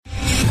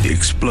The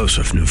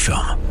explosive new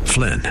film,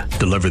 Flynn,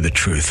 deliver the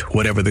truth,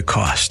 whatever the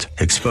cost,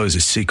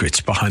 exposes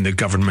secrets behind the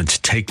government's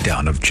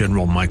takedown of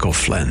General Michael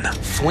Flynn.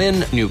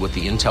 Flynn knew what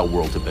the intel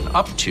world had been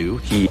up to.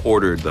 He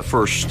ordered the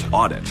first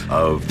audit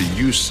of the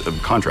use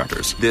of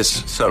contractors.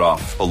 This set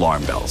off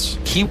alarm bells.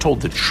 He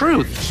told the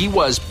truth. He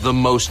was the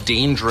most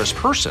dangerous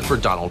person for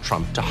Donald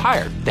Trump to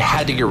hire. They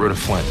had to get rid of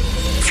Flynn.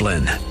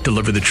 Flynn,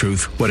 deliver the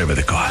truth, whatever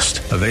the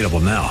cost. Available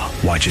now.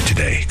 Watch it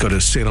today. Go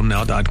to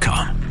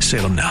salemnow.com.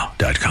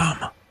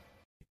 salemnow.com.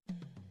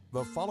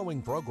 The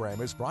following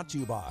program is brought to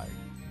you by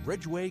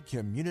Bridgeway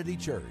Community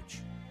Church.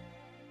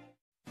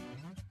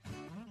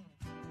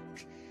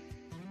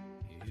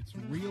 It's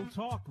Real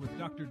Talk with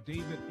Dr.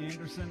 David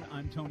Anderson.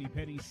 I'm Tony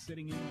Petty,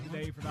 sitting in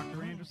today for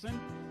Dr.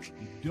 Anderson.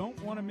 You don't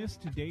want to miss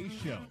today's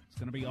show. It's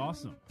going to be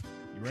awesome.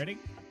 You ready?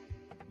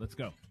 Let's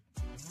go.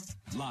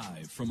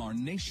 Live from our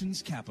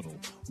nation's capital,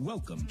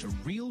 welcome to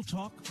Real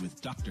Talk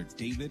with Dr.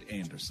 David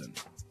Anderson.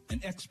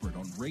 An expert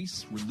on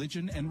race,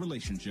 religion, and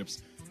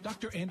relationships,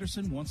 Dr.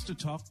 Anderson wants to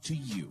talk to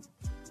you.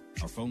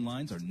 Our phone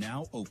lines are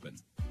now open.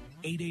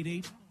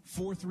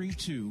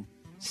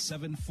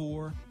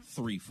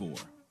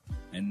 888-432-7434.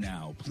 And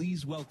now,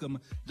 please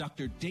welcome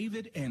Dr.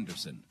 David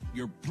Anderson,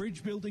 your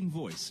bridge-building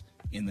voice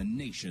in the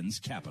nation's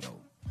capital.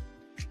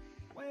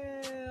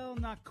 Well,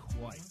 not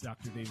quite,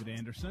 Dr. David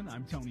Anderson.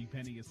 I'm Tony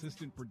Penny,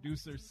 assistant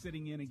producer,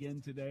 sitting in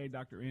again today.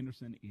 Dr.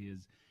 Anderson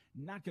is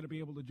not going to be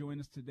able to join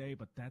us today,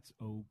 but that's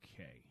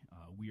okay.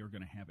 We are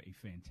going to have a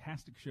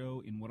fantastic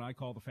show in what I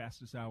call the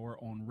fastest hour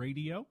on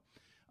radio.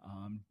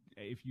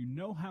 If you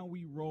know how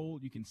we roll,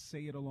 you can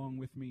say it along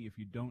with me. If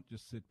you don't,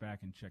 just sit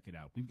back and check it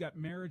out. We've got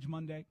Marriage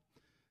Monday,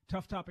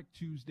 Tough Topic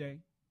Tuesday,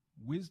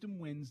 Wisdom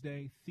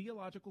Wednesday,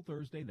 Theological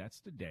Thursday,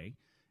 that's today,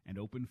 and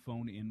Open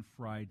Phone In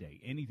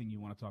Friday. Anything you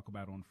want to talk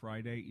about on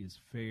Friday is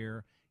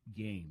fair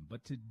game.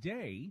 But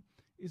today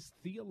is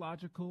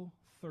Theological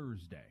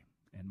Thursday.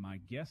 And my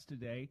guest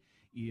today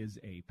is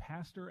a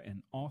pastor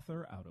and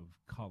author out of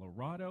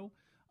Colorado.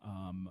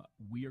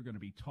 We are going to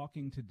be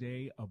talking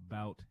today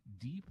about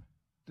deep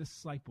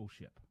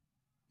discipleship.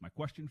 My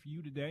question for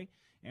you today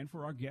and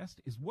for our guest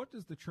is, what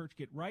does the church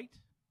get right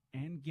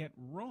and get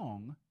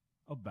wrong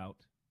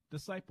about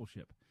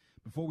discipleship?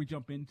 Before we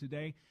jump in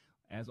today,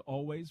 as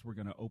always, we're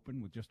going to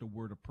open with just a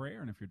word of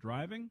prayer. And if you're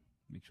driving,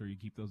 make sure you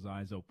keep those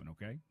eyes open,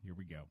 okay? Here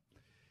we go.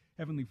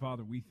 Heavenly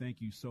Father, we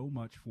thank you so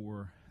much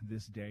for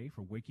this day,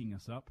 for waking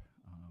us up,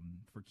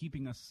 for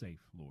keeping us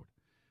safe, Lord,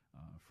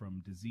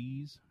 from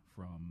disease,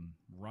 from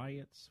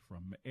riots,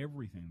 from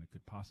everything that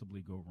could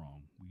possibly go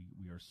wrong.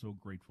 We are so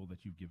grateful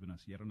that you've given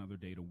us yet another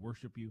day to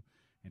worship you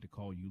and to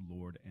call you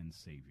Lord and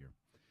Savior.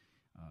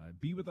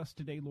 Be with us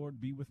today,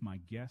 Lord. Be with my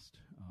guest.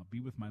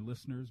 Be with my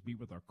listeners. Be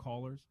with our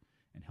callers,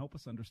 and help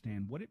us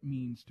understand what it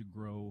means to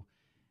grow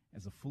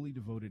as a fully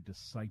devoted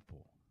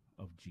disciple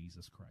of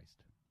Jesus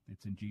Christ.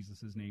 It's in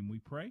Jesus' name we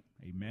pray.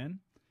 Amen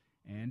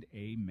and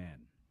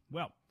amen.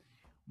 Well,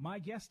 my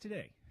guest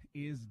today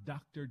is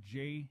Dr.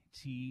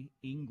 J.T.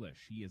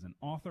 English. He is an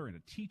author and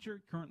a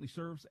teacher, currently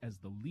serves as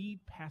the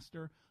lead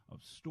pastor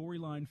of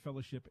Storyline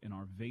Fellowship in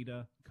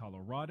Arvada,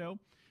 Colorado.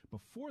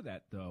 Before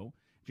that, though,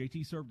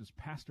 J.T. served as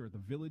pastor at the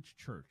Village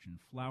Church in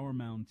Flower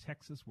Mound,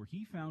 Texas, where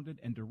he founded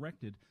and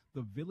directed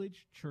the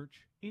Village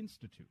Church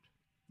Institute,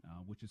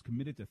 which is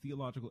committed to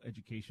theological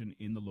education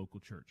in the local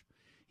church.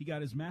 He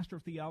got his Master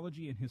of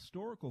Theology in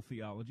Historical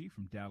Theology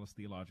from Dallas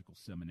Theological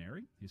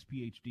Seminary, his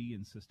Ph.D.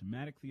 in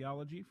Systematic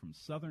Theology from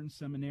Southern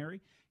Seminary.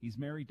 He's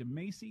married to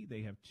Macy.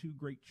 They have two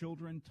great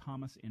children,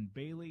 Thomas and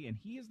Bailey, and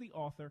he is the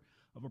author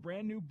of a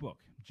brand new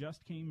book.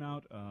 Just came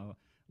out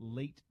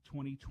late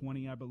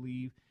 2020, I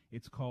believe.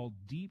 It's called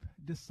Deep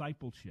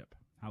Discipleship,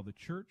 How the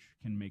Church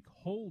Can Make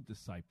Whole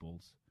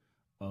Disciples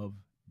of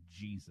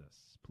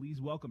Jesus.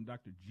 Please welcome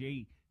Dr.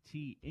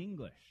 J.T.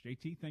 English.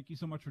 J.T., thank you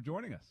so much for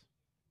joining us.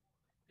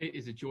 It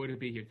is a joy to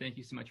be here. Thank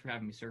you so much for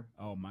having me, sir.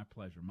 Oh, my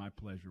pleasure, my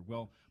pleasure.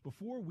 Well,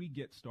 before we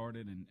get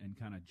started and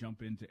kind of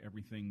jump into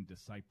everything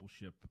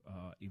discipleship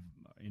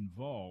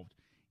involved,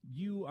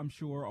 you, I'm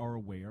sure, are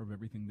aware of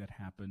everything that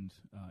happened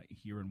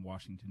here in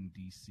Washington,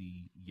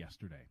 D.C.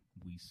 yesterday.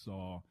 We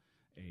saw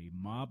a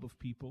mob of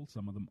people,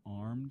 some of them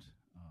armed,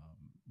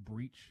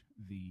 breach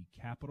the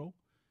Capitol,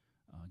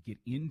 get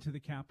into the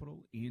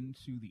Capitol,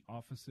 into the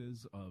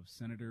offices of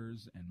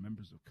senators and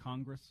members of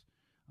Congress,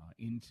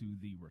 into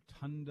the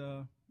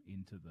rotunda,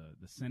 into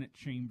the Senate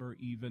chamber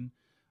even.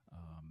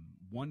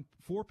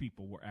 Four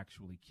people were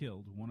actually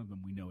killed. One of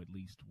them, we know at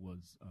least,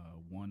 was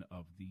one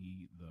of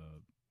the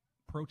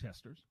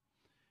protesters.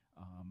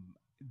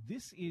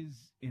 This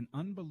is an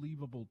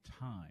unbelievable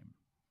time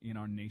in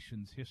our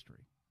nation's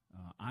history.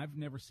 I've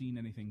never seen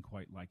anything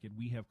quite like it.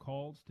 We have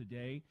calls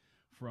today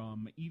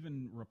from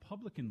even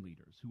Republican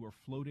leaders who are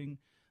floating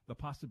the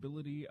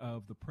possibility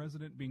of the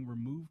president being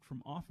removed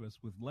from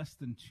office with less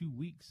than 2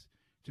 weeks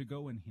to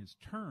go in his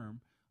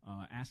term,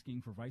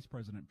 asking for Vice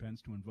President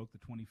Pence to invoke the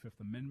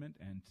 25th Amendment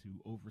and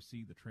to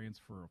oversee the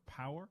transfer of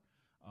power.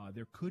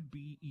 There could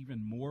be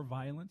even more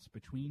violence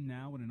between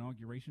now and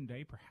Inauguration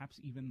Day, perhaps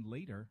even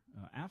later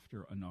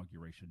after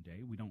Inauguration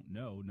Day. We don't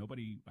know.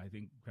 Nobody, I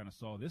think, kind of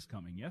saw this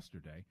coming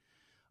yesterday.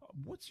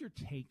 What's your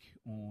take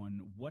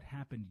on what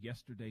happened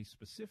yesterday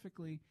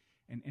specifically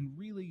and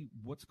really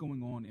what's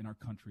going on in our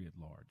country at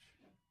large?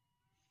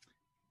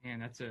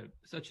 And that's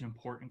such an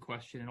important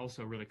question and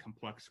also a really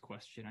complex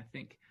question. I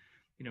think,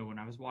 when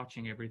I was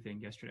watching everything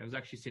yesterday, I was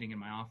actually sitting in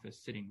my office,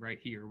 sitting right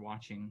here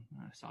watching.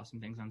 I saw some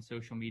things on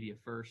social media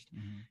first,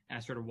 and I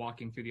started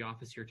walking through the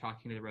office here,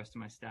 talking to the rest of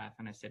my staff,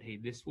 and I said, hey,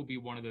 this will be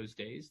one of those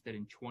days that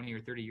in 20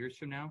 or 30 years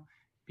from now,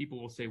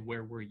 people will say,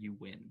 where were you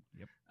when?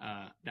 Yep.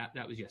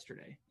 That was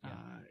yesterday. Yeah.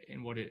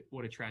 And what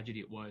a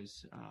tragedy it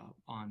was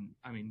on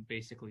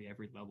basically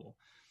every level.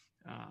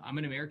 I'm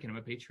an American. I'm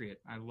a patriot.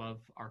 I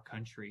love our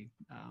country.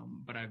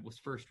 But I was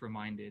first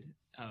reminded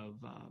of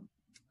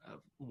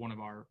one of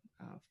our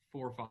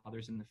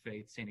forefathers in the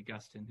faith, St.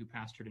 Augustine, who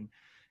pastored in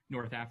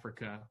North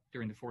Africa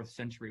during the 4th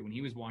century when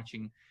he was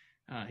watching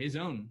his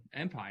own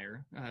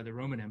empire, the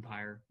Roman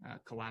Empire,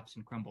 collapse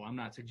and crumble. I'm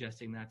not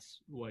suggesting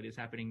that's what is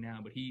happening now,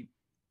 but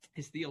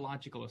his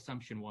theological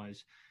assumption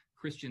was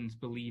Christians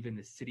believe in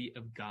the city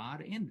of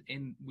God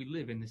and we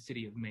live in the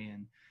city of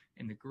man.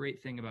 And the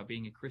great thing about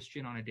being a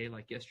Christian on a day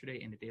like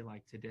yesterday and a day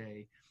like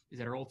today is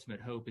that our ultimate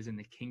hope is in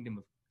the kingdom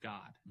of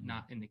God,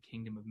 not in the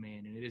kingdom of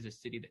man. And it is a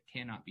city that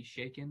cannot be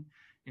shaken.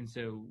 And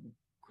so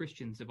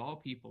Christians of all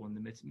people in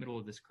the middle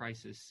of this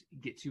crisis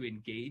get to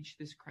engage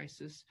this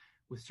crisis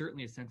with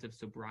certainly a sense of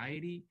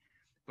sobriety,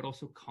 but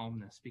also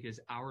calmness, because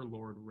our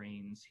Lord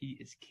reigns. He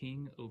is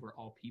king over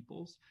all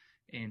peoples.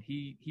 And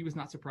he was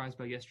not surprised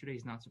by yesterday.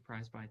 He's not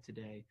surprised by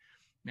today.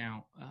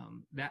 Now,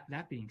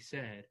 that being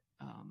said,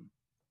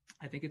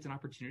 I think it's an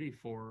opportunity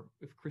for,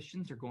 if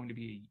Christians are going to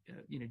be,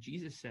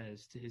 Jesus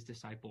says to his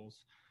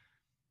disciples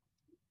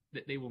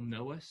that they will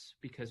know us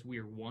because we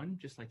are one,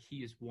 just like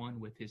he is one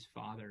with his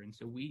Father. And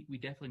so we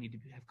definitely need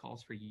to have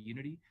calls for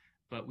unity,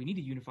 but we need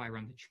to unify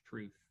around the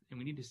truth. And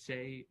we need to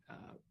say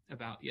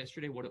about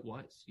yesterday what it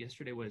was.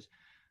 Yesterday was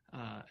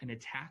an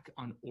attack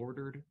on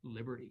ordered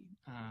liberty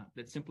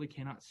that simply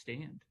cannot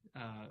stand,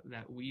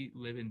 that we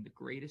live in the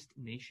greatest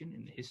nation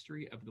in the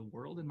history of the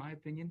world, in my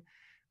opinion.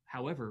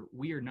 However,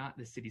 we are not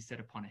the city set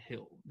upon a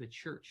hill. The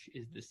church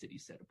is the city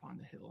set upon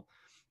the hill.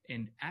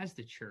 And as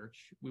the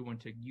church, we want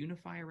to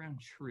unify around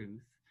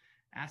truth,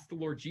 ask the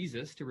Lord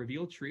Jesus to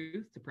reveal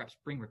truth, to perhaps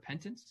bring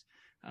repentance,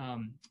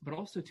 but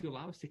also to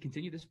allow us to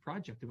continue this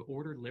project of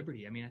ordered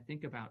liberty. I mean, I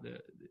think about the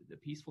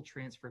peaceful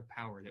transfer of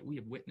power that we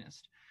have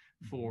witnessed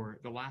for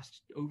the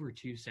last over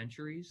 2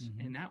 centuries,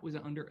 and that was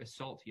under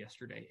assault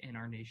yesterday in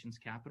our nation's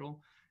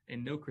capital,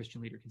 and no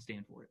Christian leader can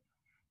stand for it.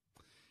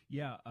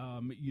 Yeah,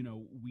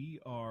 we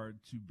are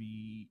to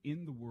be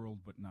in the world,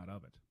 but not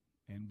of it.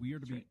 And we are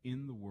to be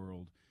in the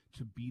world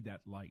to be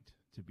that light,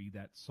 to be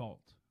that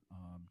salt,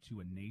 to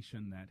a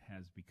nation that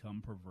has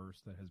become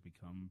perverse, that has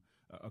become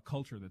a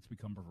culture that's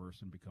become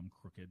perverse and become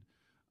crooked.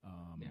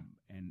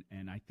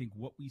 And I think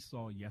what we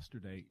saw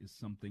yesterday is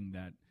something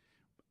that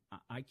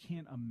I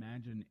can't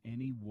imagine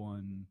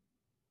anyone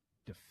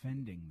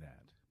defending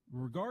that,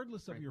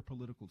 regardless of your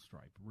political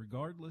stripe,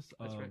 regardless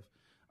of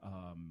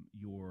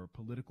your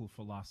political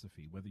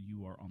philosophy, whether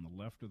you are on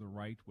the left or the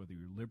right, whether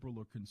you're liberal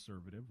or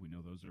conservative. We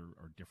know those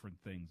are different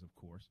things, of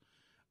course.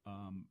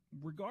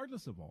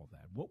 Regardless of all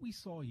that, what we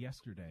saw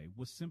yesterday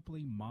was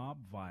simply mob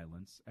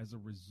violence as a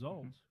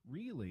result,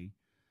 really,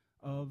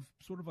 of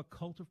sort of a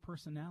cult of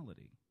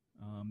personality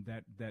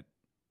that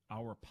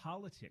our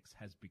politics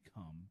has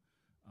become,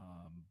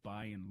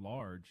 by and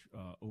large,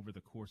 over the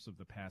course of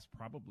the past,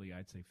 probably,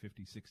 I'd say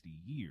 50, 60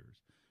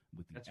 years.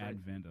 With the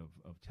advent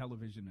of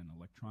television and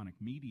electronic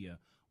media,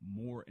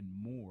 more and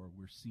more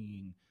we're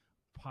seeing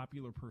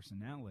popular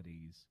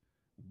personalities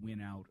win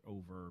out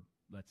over,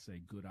 let's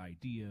say, good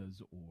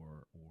ideas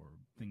or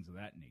things of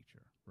that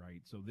nature,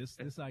 right? So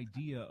this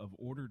idea of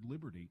ordered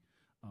liberty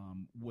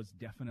was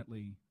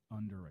definitely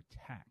under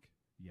attack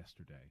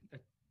yesterday.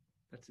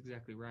 That's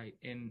exactly right.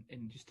 And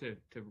just to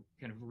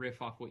kind of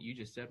riff off what you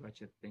just said,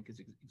 which I think is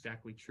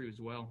exactly true as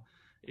well,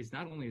 is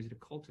not only is it a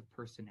cult of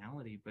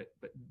personality, but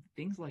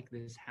things like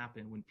this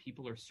happen when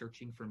people are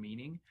searching for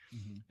meaning.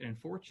 And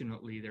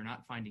unfortunately, they're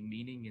not finding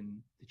meaning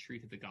in the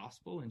truth of the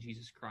gospel and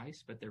Jesus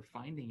Christ, but they're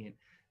finding it.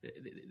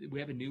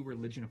 We have a new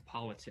religion of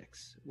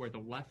politics where the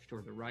left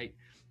or the right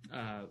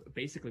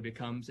basically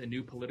becomes a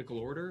new political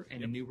order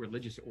and a new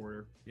religious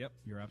order. Yep,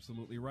 you're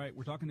absolutely right.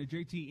 We're talking to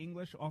J.T.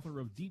 English, author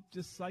of Deep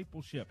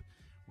Discipleship.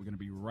 We're going to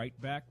be right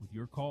back with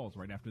your calls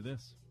right after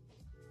this.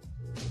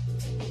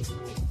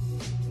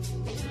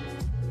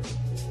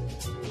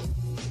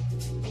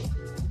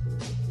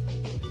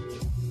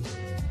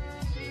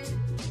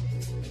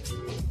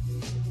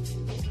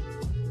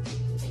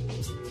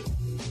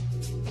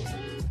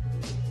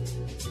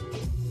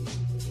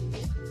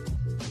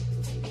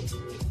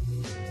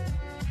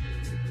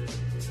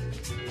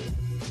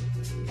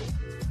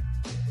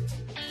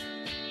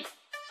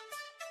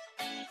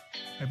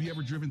 Have you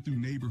ever driven through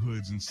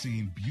neighborhoods and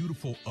seen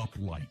beautiful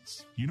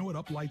uplights? You know what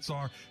uplights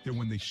are? They're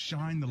when they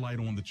shine the light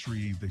on the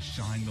trees, they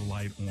shine the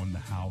light on the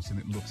house, and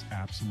it looks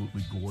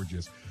absolutely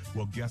gorgeous.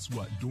 Well, guess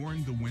what?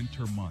 During the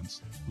winter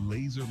months,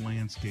 Laser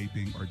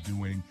Landscaping are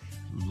doing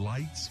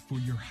lights for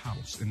your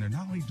house. And they're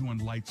not only doing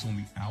lights on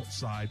the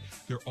outside,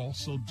 they're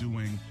also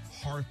doing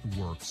hearth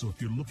work. So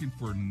if you're looking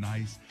for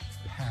nice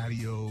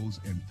patios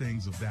and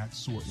things of that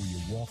sort, where you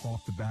walk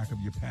off the back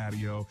of your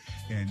patio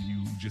and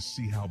you just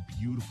see how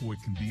beautiful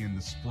it can be in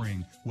the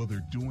spring, well,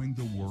 they're doing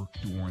the work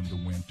during the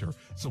winter.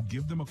 So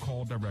give them a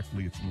call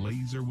directly. It's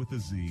Laser with a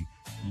Z,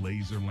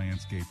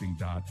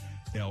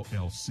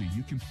 laserlandscaping.LLC.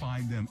 You can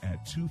find them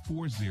at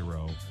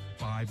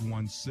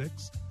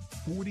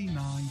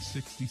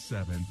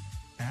 240-516-4967.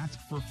 Ask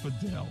for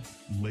Fidel.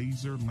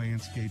 Laser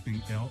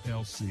Landscaping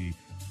LLC.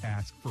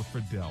 Ask for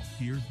Fidel.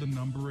 Here's the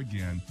number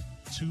again,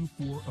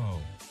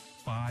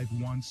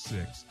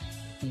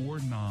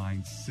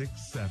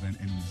 240-516-4967.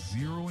 And he's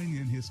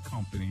zeroing in his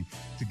company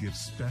to give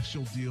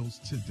special deals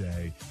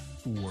today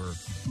for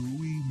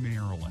Bowie,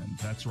 Maryland.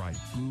 That's right,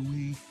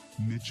 Bowie,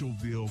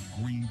 Mitchellville,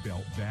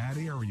 Greenbelt, that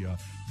area.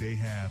 They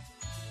have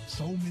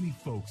so many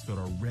folks that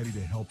are ready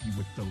to help you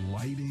with the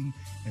lighting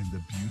and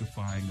the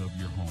beautifying of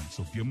your home.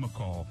 So give them a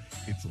call.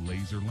 It's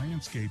Laser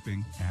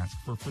Landscaping. Ask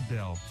for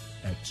Fidel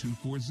at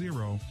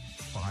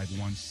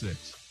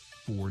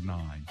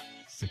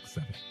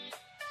 240-516-4967.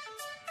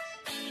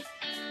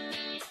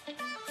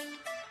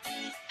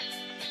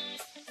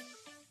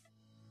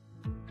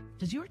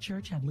 Does your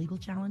church have legal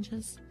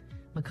challenges?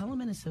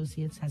 McCullum &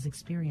 Associates has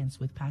experience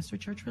with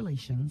pastor-church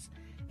relations,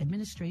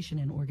 administration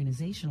and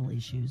organizational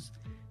issues,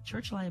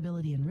 church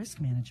liability and risk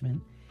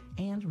management,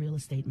 and real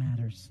estate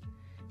matters.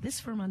 This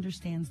firm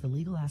understands the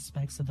legal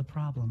aspects of the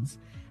problems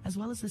as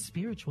well as the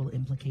spiritual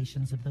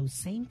implications of those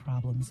same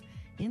problems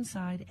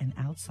inside and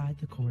outside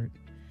the court.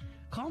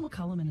 Call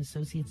McCullum &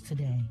 Associates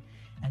today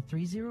at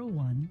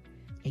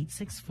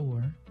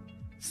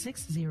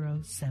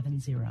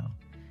 301-864-6070.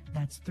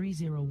 That's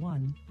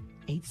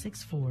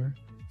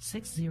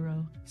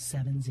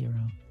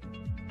 301-864-6070.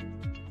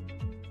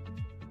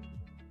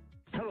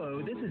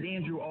 Hello, this is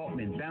Andrew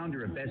Altman,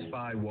 founder of Best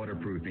Buy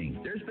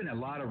Waterproofing. There's been a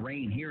lot of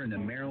rain here in the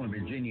Maryland,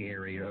 Virginia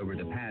area over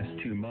the past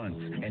 2 months,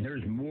 and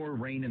there's more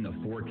rain in the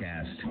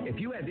forecast.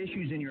 If you have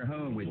issues in your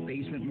home with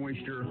basement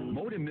moisture,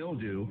 mold and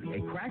mildew,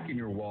 a crack in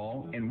your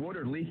wall, and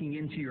water leaking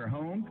into your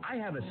home, I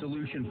have a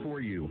solution for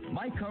you.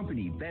 My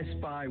company, Best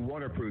Buy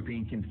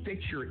Waterproofing, can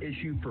fix your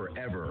issue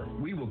forever.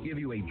 We will give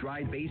you a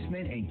dry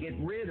basement and get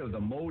rid of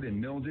the mold and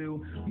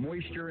mildew,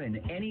 moisture, and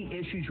any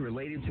issues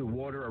related to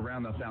water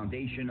around the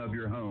foundation of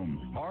your home.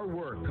 Our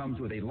work comes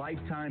with a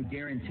lifetime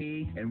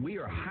guarantee, and we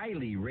are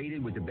highly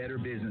rated with the Better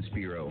Business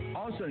Bureau.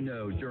 Also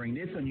know, during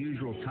this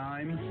unusual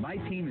time, my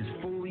team is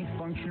fully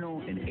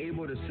functional and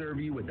able to serve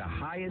you with the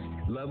highest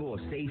level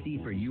of safety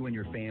for you and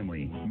your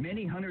family.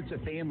 Many hundreds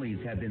of families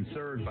have been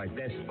served by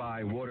Best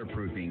Buy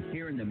Waterproofing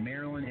here in the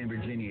Maryland and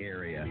Virginia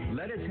area.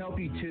 Let us help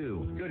you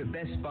too. Go to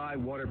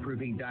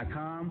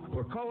bestbuywaterproofing.com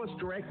or call us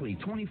directly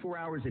 24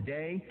 hours a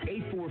day,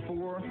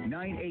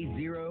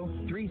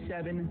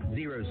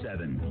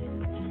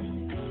 844-980-3707.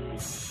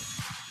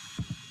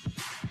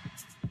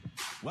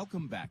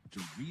 Welcome back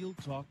to Real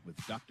Talk with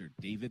Dr.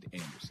 David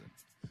Anderson.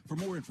 For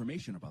more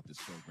information about this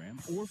program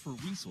or for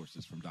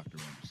resources from Dr.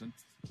 Anderson,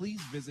 please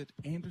visit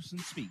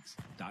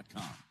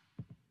andersonspeaks.com.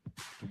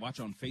 To watch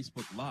on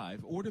Facebook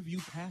Live or to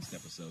view past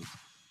episodes,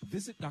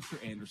 visit Dr.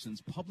 Anderson's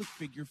public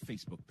figure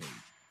Facebook page.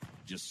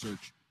 Just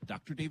search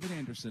Dr. David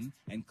Anderson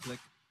and click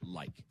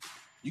like.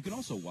 You can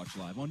also watch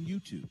live on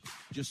YouTube.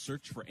 Just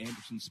search for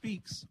Anderson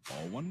Speaks,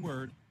 all one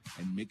word,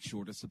 and make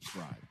sure to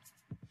subscribe.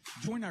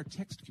 Join our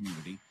text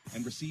community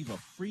and receive a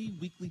free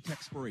weekly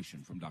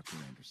textpiration from Dr.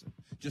 Anderson.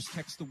 Just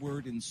text the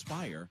word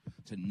INSPIRE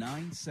to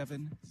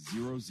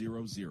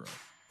 97000.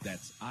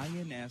 That's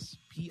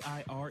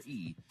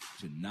INSPIRE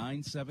to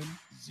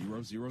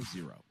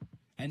 97000.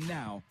 And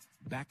now,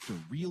 back to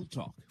Real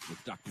Talk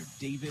with Dr.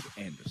 David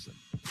Anderson.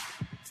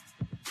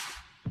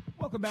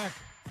 Welcome back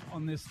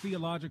on this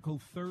Theological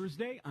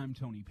Thursday. I'm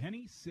Tony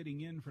Penny,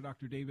 sitting in for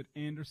Dr. David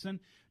Anderson.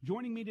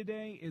 Joining me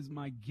today is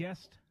my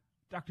guest,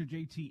 Dr.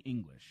 J.T.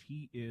 English.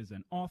 He is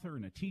an author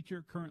and a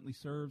teacher, currently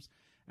serves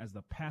as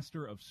the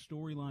pastor of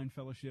Storyline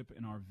Fellowship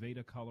in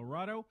Arvada,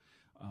 Colorado.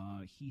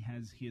 He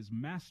has his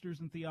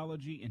master's in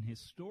theology and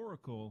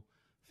historical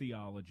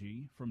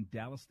theology from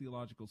Dallas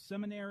Theological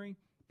Seminary,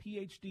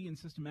 PhD in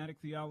systematic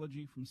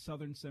theology from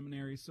Southern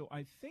Seminary. So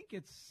I think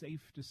it's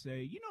safe to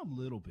say you know a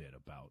little bit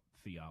about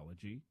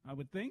theology, I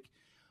would think.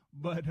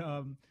 But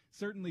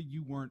certainly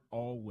you weren't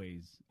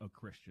always a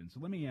Christian. So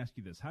let me ask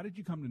you this. How did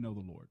you come to know the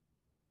Lord?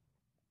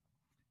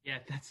 Yeah,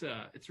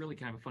 it's really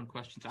kind of a fun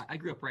question. So I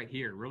grew up right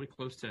here, really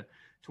close to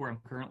where I'm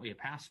currently a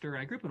pastor.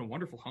 I grew up in a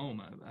wonderful home,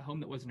 a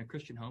home that wasn't a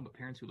Christian home, but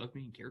parents who loved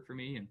me and cared for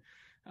me. And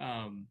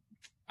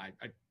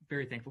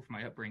very thankful for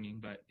my upbringing.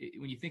 But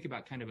when you think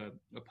about kind of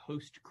a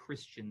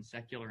post-Christian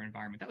secular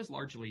environment, that was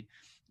largely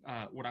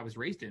what I was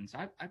raised in. So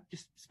I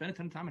just spent a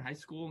ton of time in high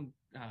school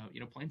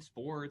and, playing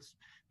sports,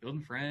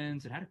 building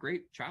friends, and had a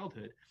great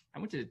childhood. I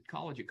went to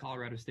college at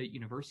Colorado State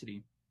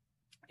University,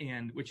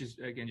 and which is,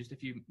 again, just a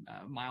few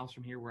miles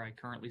from here where I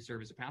currently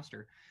serve as a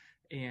pastor.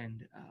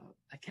 And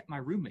I kept my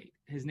roommate.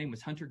 His name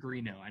was Hunter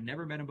Greeno. I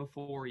never met him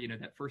before.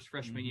 That first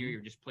freshman year,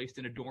 you're just placed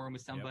in a dorm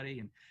with somebody. Yep.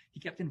 And he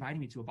kept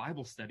inviting me to a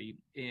Bible study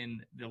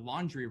in the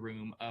laundry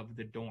room of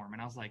the dorm.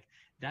 And I was like,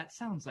 that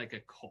sounds like a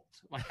cult.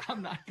 Like,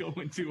 I'm not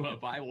going to a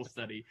Bible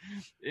study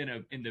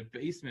in the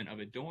basement of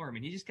a dorm.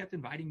 And he just kept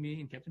inviting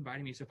me.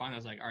 So finally I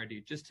was like, all right,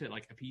 dude, just to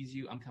like appease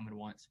you, I'm coming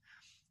once.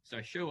 So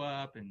I show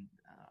up, and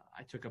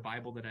I took a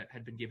Bible that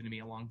had been given to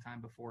me a long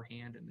time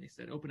beforehand. And they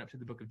said, open up to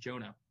the book of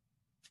Jonah.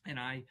 And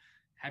I,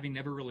 having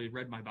never really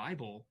read my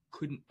Bible,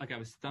 I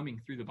was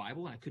thumbing through the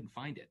Bible and I couldn't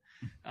find it.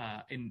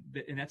 And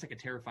that's like a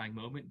terrifying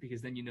moment,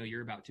 because then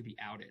you're about to be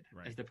outed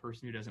as the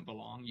person who doesn't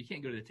belong. You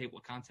can't go to the table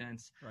of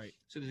contents. Right.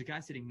 So there's a guy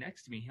sitting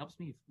next to me. He helps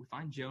me. We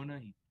find Jonah.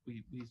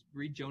 We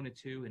read Jonah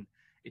 2, and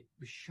it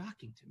was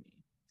shocking to me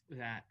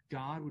that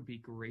God would be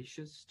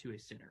gracious to a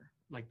sinner.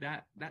 Like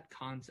that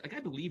concept. Like,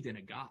 I believed in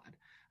a God.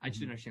 I just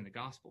didn't understand the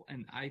gospel.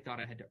 And I thought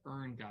I had to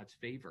earn God's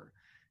favor.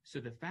 So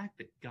the fact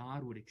that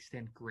God would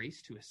extend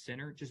grace to a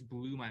sinner just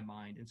blew my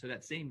mind. And so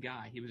that same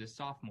guy, he was a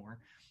sophomore,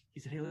 he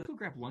said, hey, let's go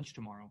grab lunch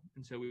tomorrow.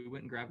 And so we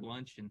went and grabbed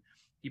lunch, and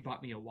he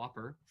bought me a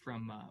Whopper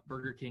from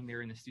Burger King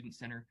there in the student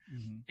center.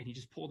 And he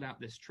just pulled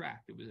out this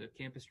tract. It was a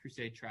Campus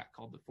Crusade tract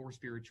called The Four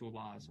Spiritual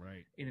Laws.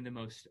 Right. And in the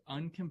most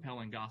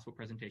uncompelling gospel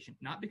presentation,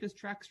 not because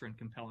tracts are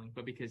uncompelling,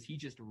 but because he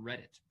just read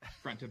it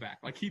front to back.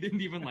 Like, he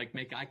didn't even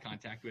make eye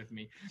contact with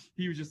me.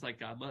 He was just like,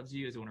 God loves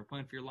you. As a one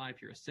repent for your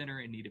life. You're a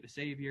sinner in need of a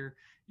savior.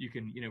 You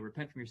can,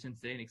 repent from your sins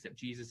today and accept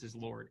Jesus as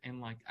Lord.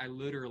 And I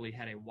literally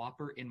had a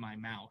Whopper in my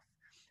mouth,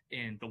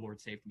 and the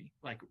Lord saved me,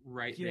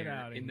 right Get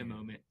there in the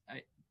moment.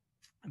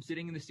 I'm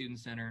sitting in the student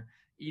center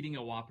eating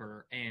a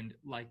Whopper, and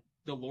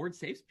the Lord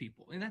saves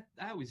people. And that,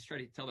 I always try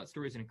to tell that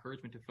story as an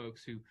encouragement to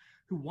folks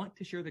who want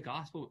to share the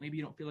gospel, but maybe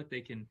you don't feel like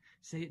they can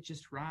say it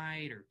just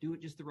right or do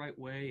it just the right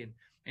way.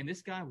 And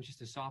this guy was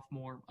just a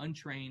sophomore,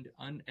 untrained,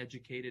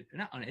 uneducated in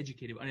how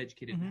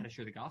to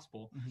share the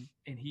gospel.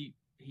 And he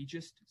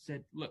just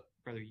said, look,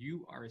 brother,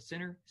 you are a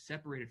sinner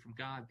separated from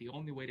God. The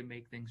only way to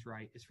make things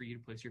right is for you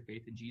to place your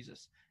faith in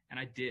Jesus. And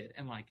I did.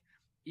 And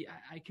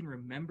I can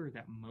remember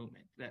that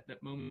moment,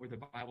 that moment where the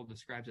Bible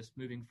describes us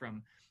moving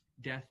from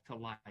death to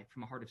life,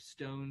 from a heart of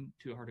stone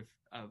to a heart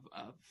of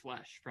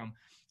flesh, from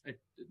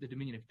the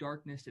dominion of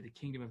darkness to the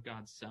kingdom of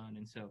God's Son.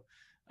 And so,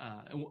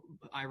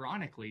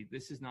 ironically,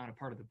 this is not a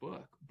part of the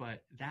book,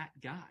 but that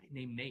guy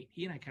named Nate,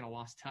 he and I kind of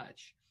lost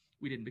touch.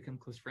 We didn't become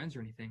close friends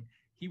or anything.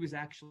 He was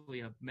actually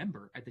a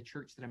member at the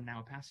church that I'm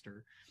now a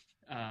pastor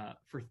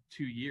for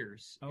 2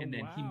 years. And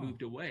then he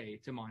moved away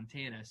to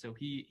Montana. So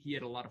he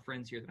had a lot of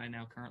friends here that I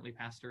now currently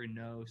pastor and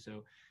know.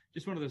 So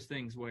just one of those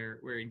things where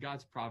in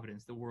God's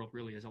providence, the world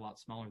really is a lot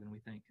smaller than we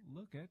think.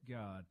 Look at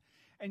God.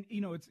 And,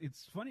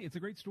 it's funny. It's a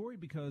great story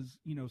because,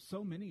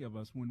 so many of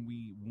us, when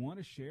we want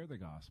to share the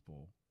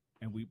gospel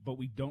but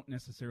we don't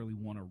necessarily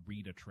want to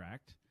read a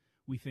tract,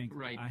 we think,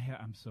 right.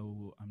 I'm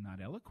not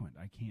eloquent.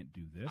 I can't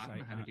do this. I don't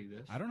know how to do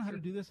this. I don't know how to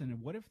do this.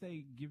 And what if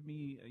they give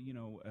me,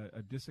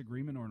 a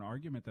disagreement or an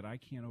argument that I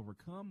can't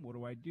overcome? What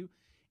do I do?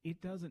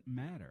 It doesn't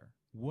matter.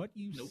 What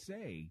you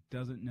say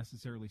doesn't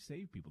necessarily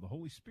save people. The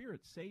Holy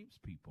Spirit saves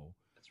people.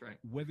 That's right.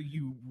 Whether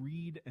you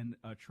read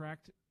a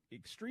tract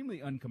extremely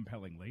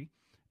uncompellingly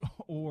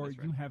or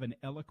you have an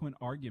eloquent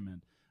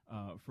argument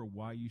for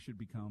why you should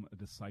become a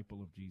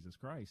disciple of Jesus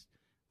Christ.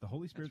 The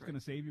Holy Spirit's going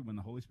to save you when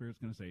the Holy Spirit's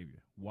going to save you.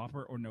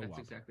 Whopper or no Whopper.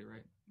 That's exactly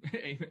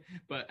right.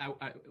 But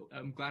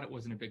I'm glad it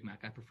wasn't a Big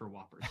Mac. I prefer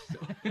Whoppers. So.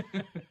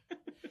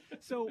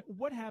 So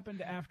what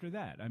happened after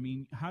that? I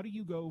mean, how do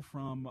you go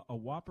from a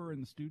Whopper in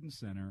the Student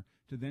Center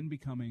to then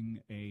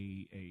becoming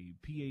a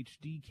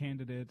PhD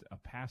candidate, a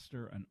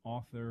pastor, an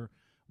author?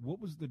 What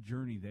was the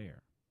journey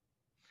there?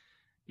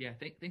 Yeah,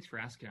 thanks for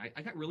asking.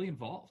 I got really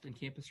involved in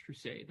Campus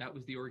Crusade. That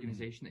was the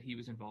organization that he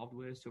was involved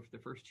with. So for the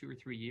first 2 or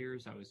 3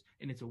 years,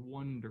 and it's a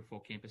wonderful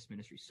campus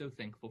ministry. So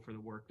thankful for the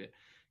work that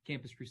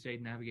Campus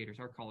Crusade navigators,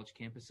 our college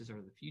campuses are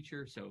the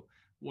future. So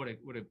it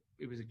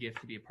was a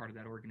gift to be a part of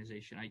that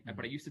organization.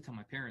 But I used to tell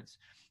my parents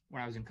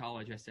when I was in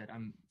college, I said,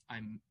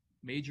 I'm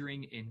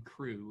majoring in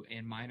crew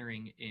and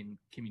minoring in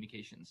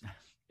communications.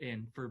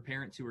 And for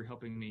parents who were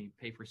helping me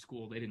pay for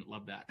school, they didn't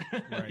love that,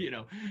 right.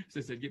 So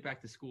I said, get back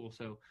to school.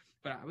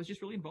 But I was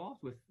just really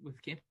involved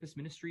with campus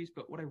ministries.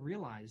 But what I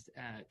realized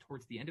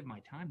towards the end of my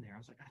time there, I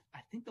was like, I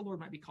think the Lord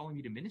might be calling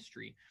me to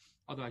ministry,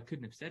 although I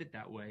couldn't have said it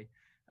that way.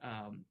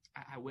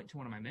 I went to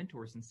one of my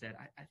mentors and said,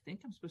 I think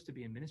I'm supposed to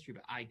be in ministry,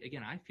 but I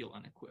feel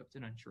unequipped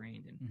and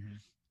untrained. And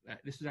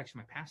this was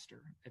actually my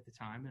pastor at the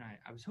time. And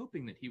I was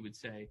hoping that he would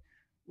say,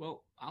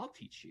 well, I'll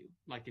teach you.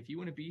 Like, if you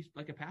want to be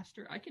like a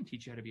pastor, I can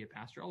teach you how to be a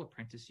pastor. I'll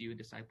apprentice you and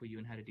disciple you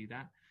and how to do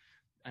that.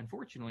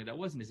 Unfortunately, that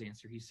wasn't his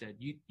answer. He said,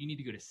 you need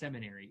to go to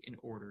seminary in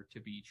order to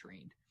be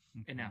trained.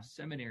 And now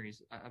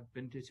seminaries, I've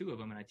been to 2 of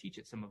them and I teach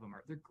at some of them.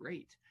 They're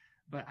great.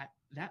 But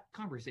that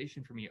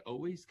conversation for me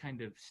always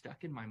kind of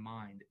stuck in my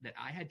mind that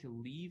I had to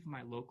leave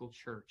my local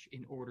church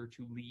in order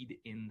to lead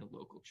in the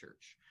local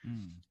church.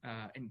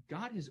 And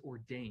God has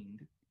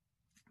ordained,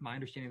 my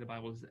understanding of the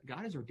Bible is that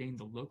God has ordained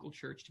the local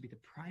church to be the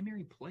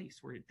primary place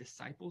where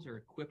disciples are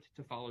equipped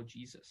to follow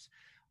Jesus.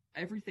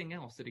 Everything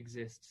else that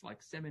exists,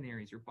 like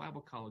seminaries or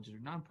Bible colleges or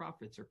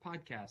nonprofits or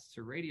podcasts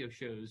or radio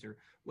shows or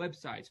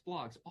websites,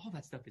 blogs, all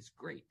that stuff is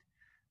great.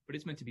 But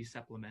it's meant to be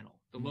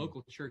supplemental. The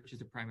local church is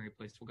the primary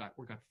place where God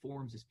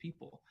forms his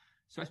people.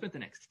 So I spent the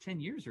next 10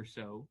 years or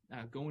so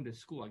going to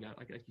school. I got,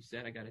 like you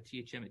said, I got a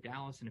THM at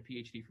Dallas and a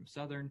PhD from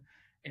Southern.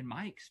 And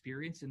my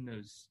experience in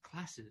those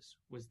classes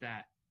was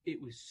that it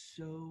was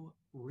so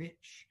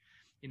rich.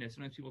 You know,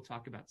 sometimes people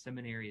talk about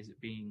seminary as it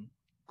being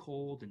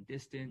cold and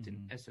distant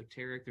and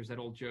esoteric. There's that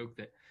old joke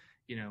that,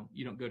 you know,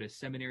 you don't go to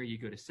seminary, you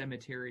go to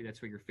cemetery.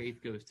 That's where your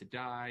faith goes to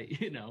die,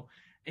 you know.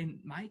 And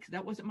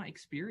that wasn't my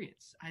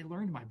experience. I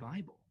learned my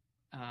Bible.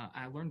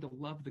 I learned to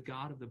love the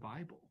God of the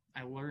Bible.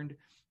 I learned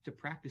to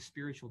practice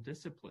spiritual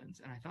disciplines.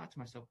 And I thought to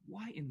myself,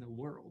 why in the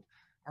world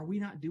are we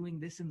not doing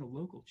this in the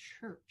local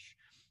church?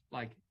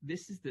 Like,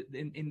 this is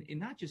and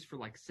not just for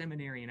like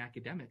seminary and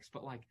academics,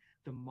 but like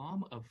the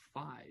mom of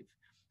 5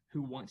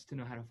 who wants to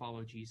know how to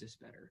follow Jesus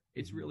better.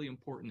 It's really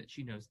important that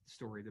she knows the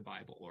story of the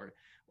Bible,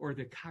 or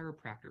the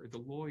chiropractor, or the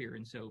lawyer.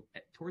 And so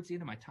towards the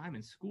end of my time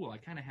in school, I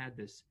kind of had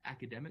this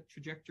academic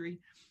trajectory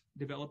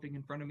developing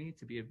in front of me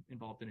to be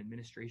involved in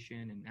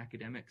administration and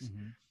academics.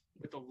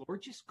 But the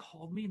Lord just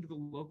called me into the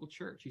local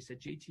church. He said,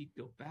 JT,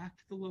 go back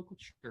to the local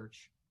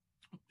church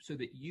so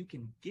that you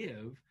can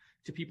give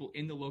to people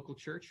in the local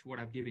church what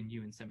I've given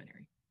you in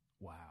seminary.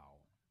 Wow.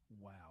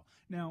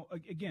 Now,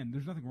 again,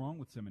 there's nothing wrong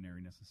with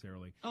seminary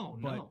necessarily. Oh,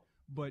 no.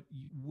 But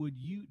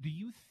do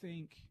you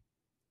think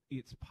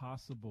it's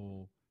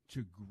possible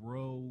to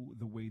grow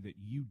the way that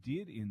you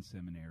did in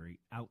seminary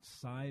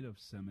outside of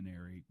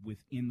seminary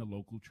within the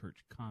local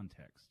church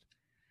context?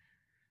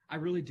 I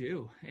really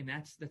do. And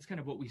that's kind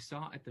of what we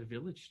saw at the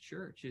Village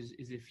Church is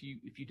if you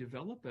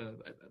develop a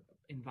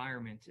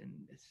environment and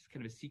it's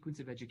kind of a sequence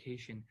of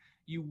education,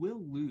 you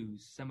will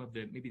lose some of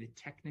maybe the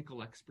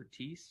technical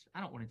expertise. I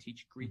don't want to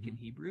teach Greek and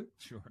Hebrew,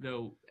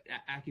 though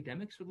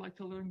academics would like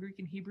to learn Greek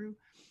and Hebrew,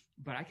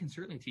 but I can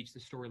certainly teach the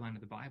storyline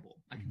of the Bible.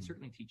 I can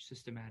certainly teach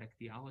systematic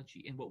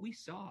theology. And what we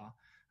saw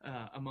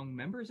among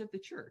members of the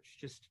church,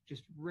 just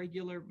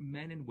regular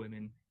men and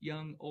women,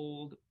 young,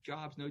 old,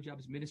 jobs, no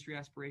jobs, ministry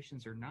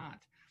aspirations or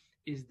not,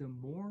 is the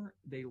more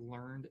they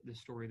learned the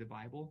story of the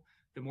Bible,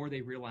 the more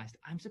they realized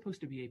I'm supposed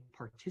to be a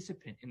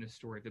participant in the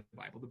story of the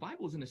Bible. The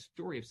Bible isn't a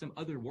story of some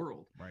other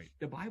world. Right.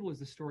 The Bible is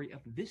the story of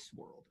this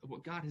world, of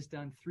what God has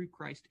done through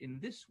Christ in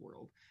this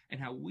world,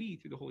 and how we,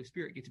 through the Holy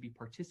Spirit, get to be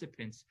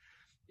participants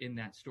in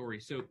that story.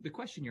 So the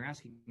question you're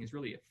asking is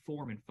really a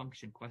form and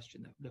function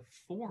question. The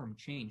form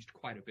changed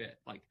quite a bit.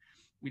 Like,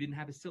 we didn't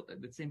have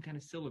the same kind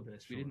of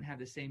syllabus. We didn't have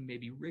the same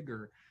maybe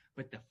rigor,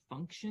 but the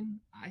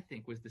function, I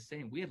think, was the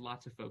same. We had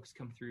lots of folks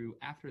come through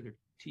after their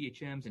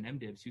THMs and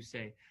MDivs who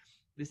say,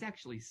 this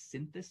actually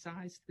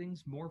synthesized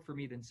things more for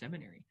me than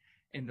seminary.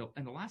 And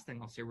the last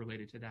thing I'll say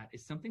related to that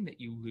is something that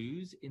you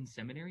lose in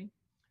seminary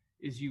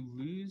is you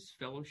lose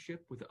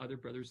fellowship with other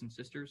brothers and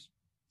sisters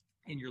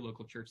in your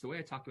local church. The way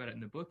I talk about it in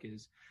the book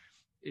is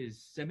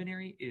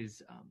seminary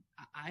is,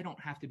 I don't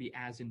have to be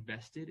as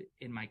invested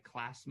in my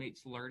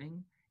classmates'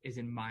 learning as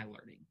in my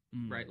learning,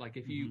 right? Like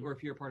if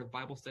you're a part of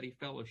Bible study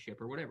fellowship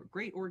or whatever,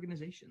 great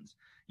organizations,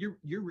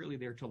 you're really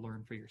there to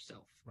learn for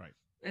yourself. Right.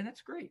 And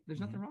that's great.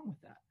 There's nothing wrong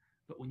with that.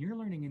 But when you're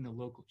learning in the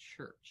local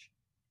church,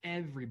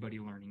 everybody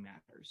learning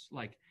matters.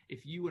 Like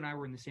if you and I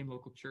were in the same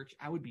local church,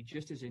 I would be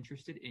just as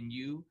interested in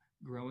you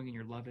growing in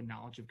your love and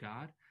knowledge of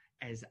God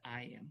as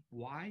I am.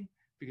 Why?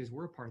 Because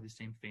we're a part of the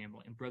same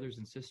family, and brothers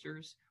and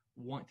sisters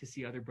want to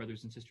see other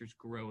brothers and sisters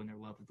grow in their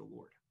love of the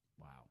Lord.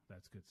 Wow,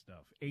 that's good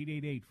stuff.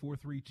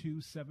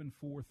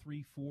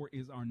 888-432-7434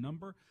 is our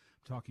number.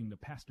 I'm talking to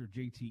Pastor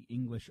JT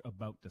English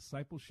about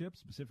discipleship,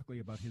 specifically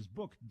about his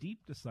book,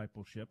 Deep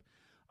Discipleship.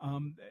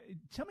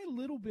 Tell me a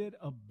little bit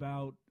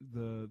about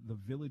the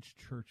Village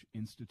Church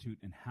Institute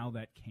and how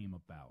that came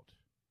about.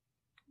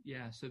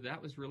 Yeah, so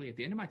that was really at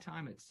the end of my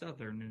time at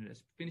Southern and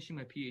finishing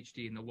my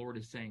PhD, and the Lord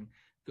is saying,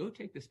 go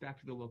take this back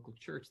to the local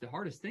church. The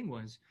hardest thing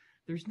was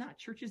there's not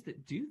churches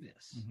that do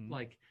this.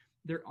 Like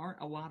there aren't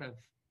a lot of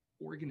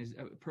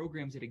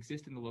programs that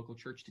exist in the local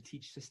church to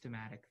teach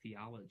systematic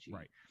theology.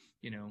 Right.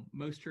 You know,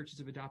 most churches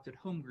have adopted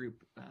home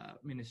group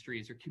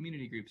ministries or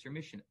community groups or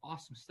mission.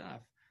 Awesome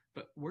stuff.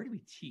 But where do we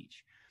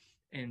teach?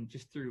 And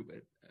just through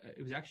it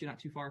was actually not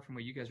too far from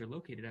where you guys are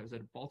located. I was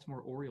at a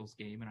Baltimore Orioles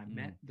game, and I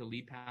met the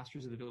lead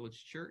pastors of the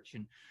Village Church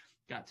and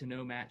got to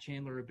know Matt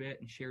Chandler a bit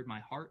and shared my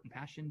heart and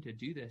passion to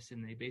do this.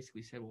 And they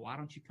basically said, well, why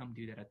don't you come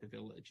do that at the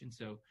Village? And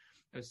so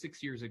that was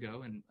 6 years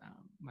ago, and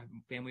my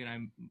family and I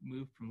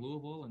moved from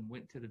Louisville and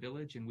went to the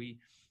Village, and we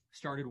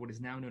started what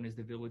is now known as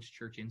the Village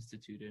Church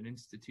Institute, an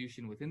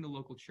institution within the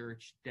local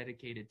church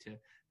dedicated to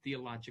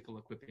theological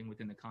equipping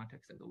within the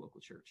context of the local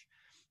church.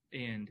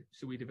 And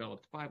so we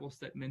developed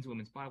men's and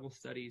women's Bible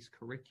studies,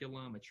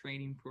 curriculum, a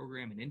training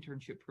program, an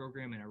internship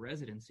program, and a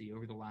residency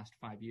over the last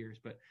 5 years.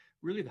 But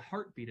really the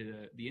heartbeat of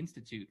the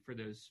Institute for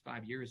those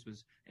 5 years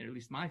was, and at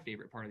least my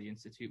favorite part of the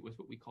Institute, was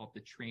what we called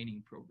the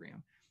training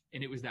program.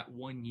 And it was that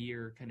 1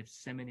 year kind of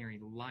seminary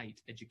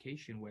light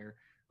education where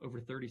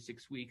over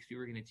 36 weeks, we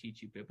were going to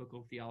teach you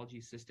biblical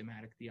theology,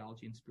 systematic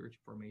theology, and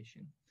spiritual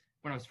formation.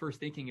 When I was first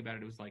thinking about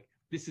it, it was like,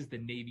 this is the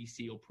Navy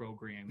SEAL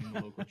program in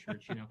the local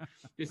church.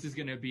 This is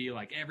going to be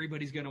like,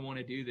 everybody's going to want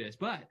to do this.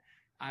 But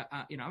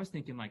I was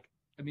thinking like,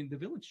 the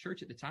Village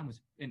Church at the time was,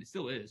 and it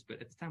still is,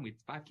 but at the time we had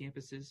 5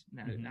 campuses,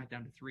 now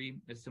down to 3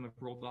 as some have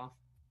rolled off.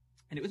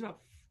 And it was about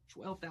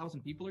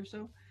 12,000 people or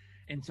so.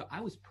 And so I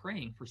was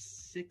praying for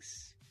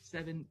 6,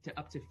 7 to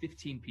up to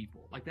 15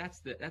 people. Like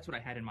that's what I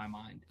had in my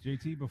mind.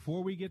 JT,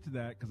 before we get to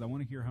that, because I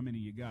want to hear how many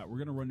you got, we're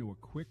going to run to a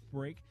quick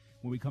break.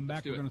 When we come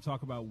back, we're going to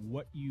talk about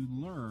what you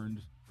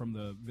learned from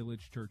the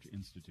Village Church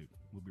Institute.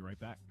 We'll be right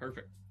back.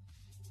 Perfect.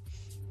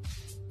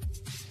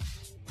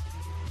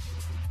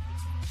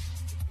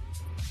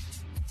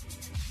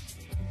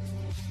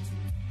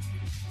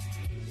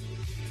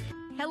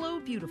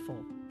 Hello,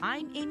 beautiful.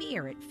 I'm Amy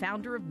Errett,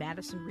 founder of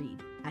Madison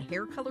Reed, a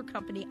hair color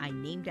company I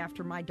named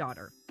after my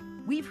daughter.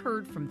 We've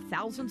heard from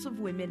thousands of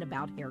women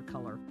about hair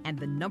color, and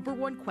the number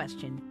one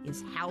question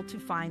is how to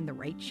find the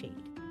right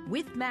shade.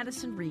 With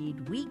Madison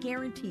Reed, we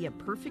guarantee a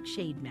perfect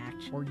shade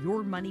match or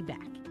your money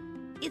back.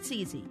 It's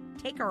easy.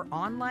 Take our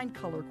online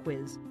color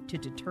quiz to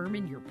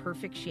determine your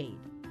perfect shade.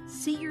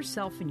 See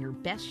yourself in your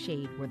best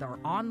shade with our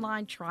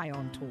online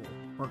try-on tool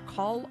or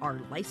call our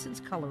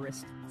licensed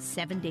colorist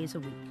 7 days a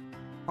week.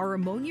 Our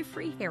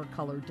ammonia-free hair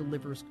color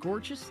delivers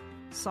gorgeous,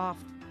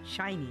 soft,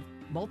 shiny,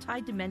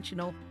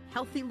 multi-dimensional,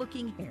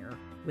 healthy-looking hair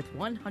with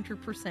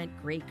 100%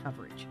 gray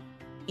coverage.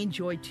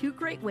 Enjoy 2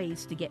 great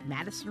ways to get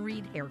Madison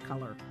Reed hair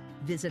color.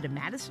 Visit a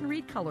Madison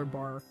Reed color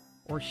bar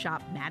or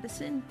shop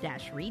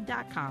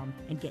madison-reed.com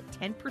and get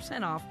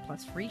 10% off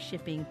plus free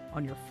shipping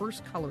on your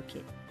first color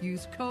kit.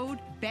 Use code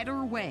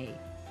BETTERWAY.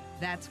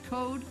 That's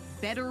code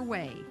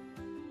BETTERWAY.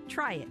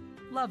 Try it.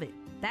 Love it.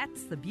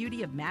 That's the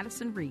beauty of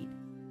Madison Reed.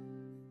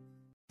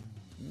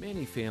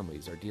 Many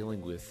families are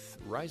dealing with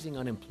rising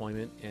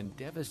unemployment and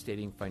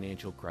devastating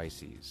financial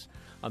crises.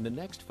 On the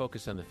next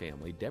Focus on the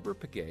Family, Deborah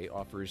Paquet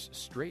offers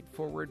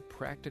straightforward,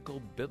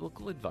 practical,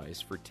 biblical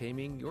advice for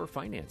taming your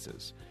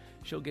finances.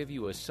 She'll give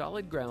you a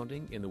solid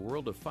grounding in the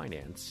world of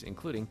finance,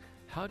 including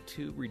how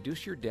to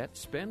reduce your debt,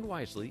 spend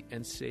wisely,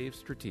 and save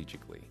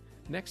strategically.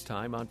 Next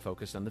time on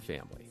Focus on the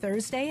Family.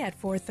 Thursday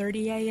at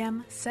 4:30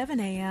 a.m., 7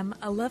 a.m.,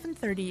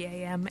 11:30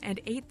 a.m.,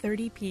 and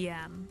 8:30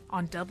 p.m.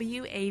 on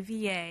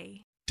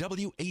WAVA.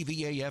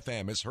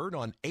 WAVA-FM is heard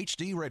on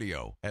HD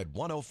Radio at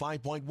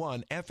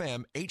 105.1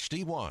 FM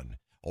HD1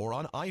 or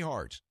on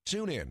iHeart,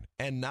 TuneIn,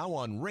 and now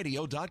on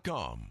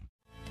radio.com.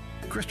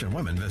 Christian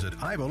women visit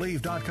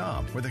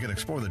IBelieve.com, where they can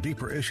explore the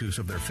deeper issues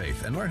of their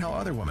faith and learn how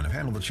other women have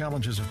handled the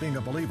challenges of being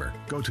a believer.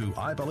 Go to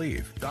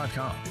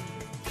IBelieve.com.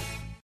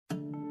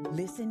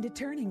 Listen to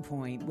Turning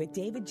Point with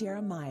David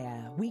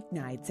Jeremiah,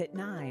 weeknights at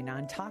 9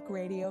 on Talk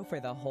Radio for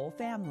the whole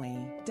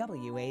family,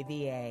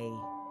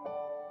 WAVA.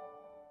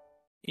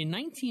 In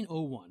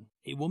 1901,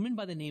 a woman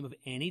by the name of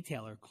Annie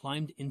Taylor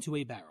climbed into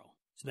a barrel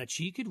so that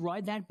she could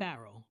ride that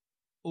barrel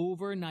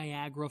over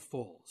Niagara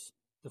Falls,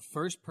 the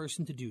first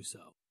person to do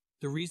so.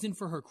 The reason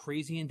for her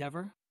crazy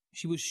endeavor?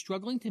 She was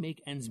struggling to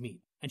make ends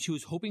meet, and she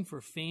was hoping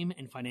for fame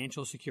and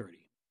financial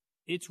security.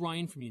 It's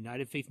Ryan from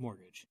United Faith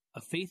Mortgage,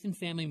 a faith and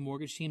family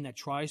mortgage team that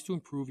tries to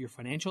improve your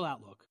financial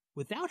outlook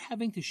without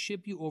having to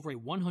ship you over a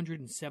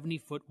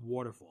 170-foot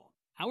waterfall.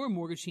 Our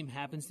mortgage team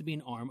happens to be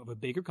an arm of a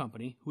bigger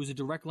company who is a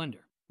direct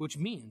lender, which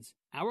means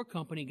our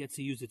company gets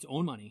to use its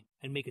own money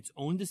and make its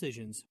own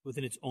decisions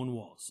within its own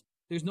walls.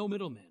 There's no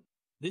middleman.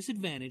 This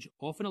advantage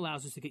often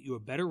allows us to get you a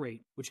better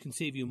rate, which can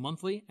save you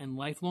monthly and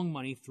lifelong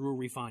money through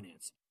a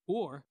refinance,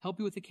 or help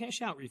you with a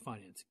cash-out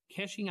refinance,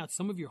 cashing out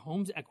some of your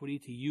home's equity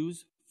to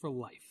use for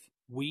life.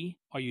 We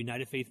are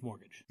United Faith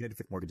Mortgage. United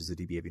Faith Mortgage is a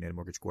DBA of United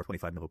Mortgage Corp.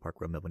 25 Melville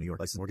Park Road, Melville, New York.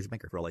 Licensed mortgage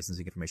banker. For all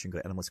licensing information,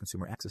 go to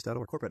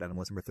nmlsconsumeraccess.org. Corporate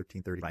NMLS number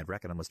 1335.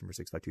 RAC NMLS number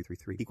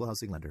 65233. Equal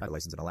housing lender.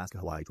 Licensed in Alaska,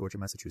 Hawaii, Georgia,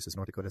 Massachusetts,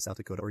 North Dakota, South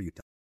Dakota, or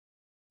Utah.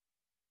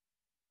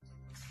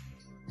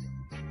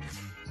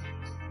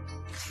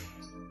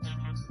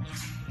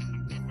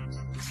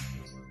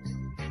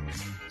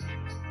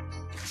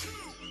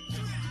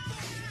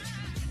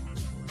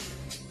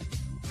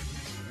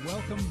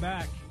 Welcome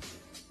back.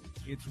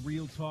 It's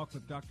Real Talk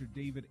with Dr.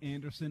 David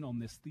Anderson on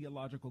this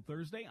Theological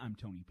Thursday. I'm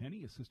Tony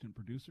Penny, assistant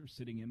producer,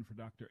 sitting in for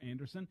Dr.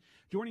 Anderson.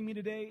 Joining me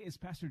today is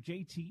Pastor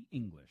J.T.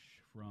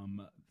 English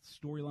from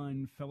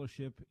Storyline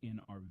Fellowship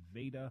in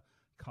Arvada,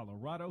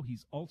 Colorado.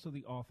 He's also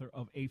the author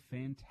of a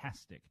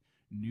fantastic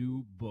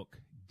new book,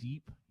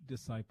 Deep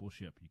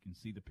Discipleship. You can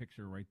see the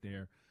picture right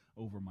there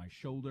over my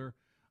shoulder.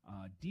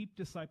 Deep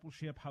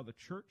Discipleship, How the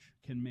Church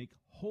Can Make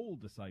Whole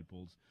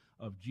Disciples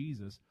of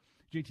Jesus.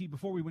 JT,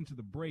 before we went to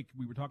the break,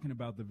 we were talking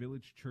about the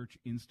Village Church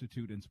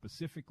Institute and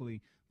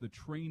specifically the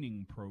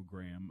training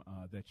program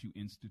that you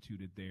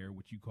instituted there,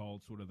 which you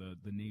called sort of the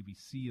Navy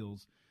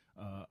SEALs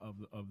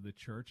of the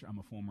church. I'm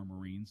a former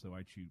Marine, so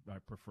I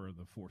prefer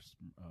the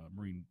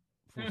Marine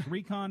Force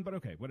Recon, but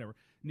okay, whatever.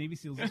 Navy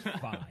SEALs is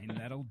fine.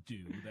 That'll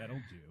do.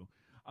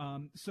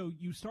 So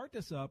you start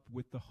this up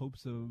with the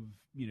hopes of,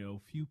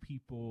 few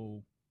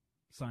people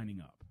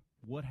signing up.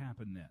 What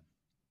happened then?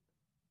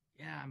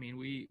 Yeah, I mean,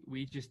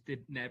 we just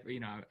did never,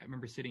 I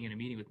remember sitting in a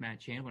meeting with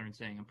Matt Chandler and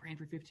saying, I'm praying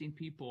for 15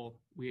 people.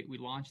 We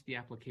launched the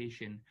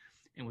application,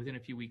 and within a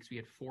few weeks, we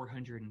had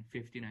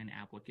 459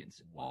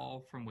 applicants,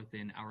 all from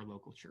within our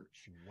local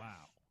church.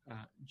 Wow.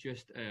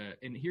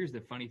 And here's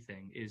the funny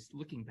thing is,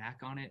 looking back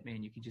on it,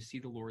 man, you can just see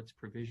the Lord's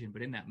provision.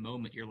 But in that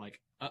moment, you're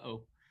like,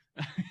 uh-oh,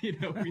 we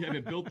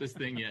haven't built this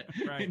thing yet.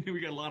 Right. We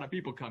got a lot of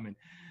people coming.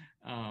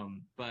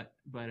 And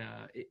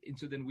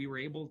so then we were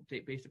able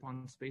to, based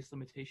upon space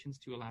limitations,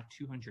 to allow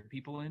 200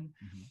 people in.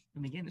 Mm-hmm.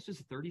 And again, this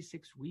was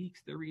 36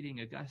 weeks. They're reading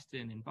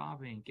Augustine and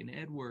Bavinck and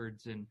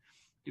Edwards and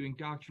doing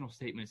doctrinal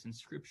statements and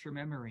scripture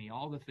memory,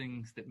 all the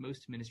things that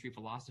most ministry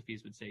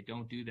philosophies would say,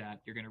 don't do that.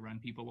 You're going to run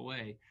people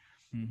away.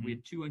 Mm-hmm. We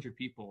had 200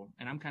 people,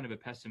 and I'm kind of a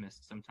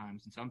pessimist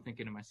sometimes. And so I'm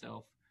thinking to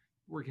myself,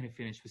 we're going to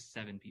finish with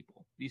 7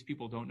 people. These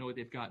people don't know what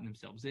they've gotten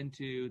themselves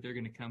into. They're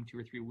going to come 2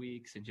 or 3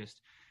 weeks and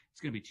just, it's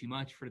going to be too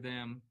much for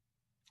them.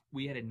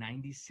 We had a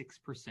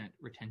 96%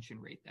 retention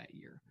rate that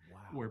year. Wow.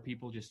 Where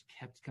people just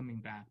kept coming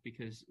back,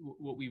 because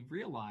what we've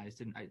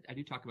realized, and I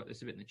do talk about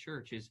this a bit in the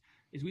church, is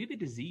we have a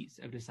disease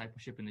of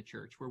discipleship in the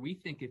church where we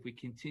think if we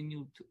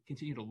continue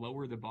to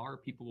lower the bar,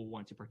 people will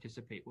want to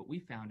participate. What we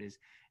found is,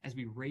 as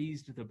we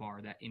raised the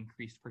bar, that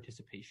increased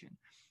participation.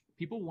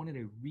 People wanted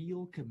a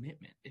real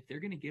commitment. If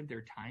they're going to give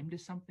their time to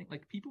something,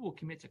 like people will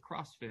commit to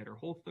CrossFit or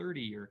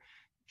Whole30 or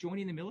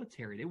joining the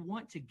military. They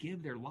want to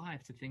give their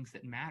lives to things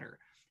that matter.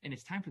 And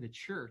it's time for the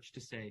church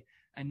to say,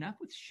 enough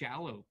with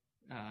shallow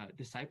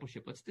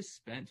discipleship. Let's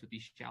dispense with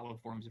these shallow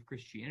forms of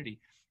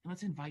Christianity, and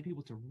let's invite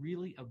people to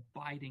really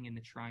abiding in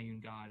the triune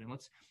God, and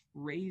let's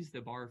raise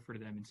the bar for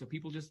them. And so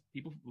people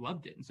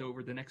loved it. And so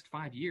over the next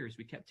 5 years,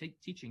 we kept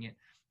teaching it,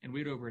 and we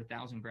had over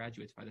 1,000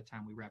 graduates by the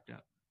time we wrapped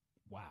up.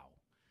 Wow.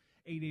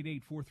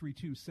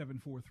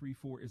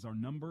 888-432-7434 is our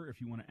number.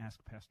 If you want to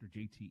ask Pastor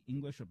JT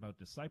English about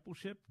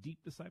discipleship,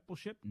 deep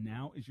discipleship,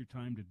 now is your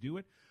time to do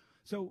it.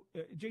 So,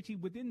 JT,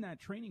 within that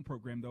training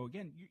program, though,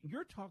 again,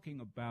 you're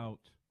talking about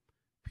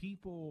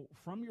people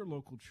from your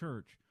local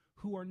church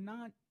who are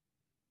not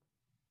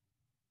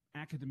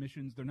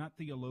academicians. They're not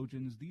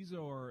theologians. This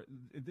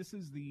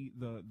is the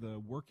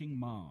working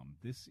mom.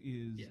 This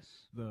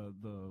is the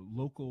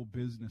local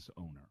business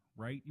owner,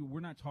 right? We're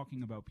not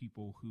talking about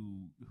people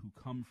who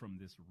come from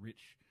this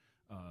rich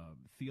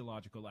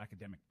theological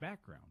academic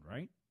background,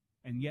 right?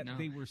 And yet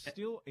they were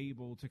still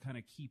able to kind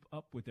of keep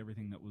up with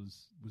everything that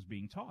was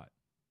being taught.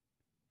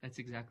 That's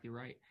exactly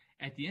right.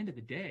 At the end of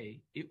the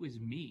day, it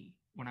was me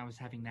when I was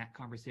having that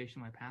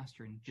conversation with my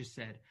pastor and just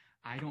said,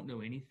 I don't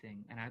know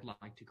anything and I'd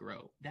like to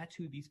grow. That's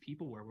who these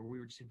people were, where we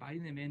were just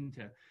inviting them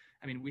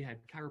we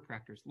had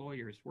chiropractors,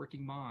 lawyers,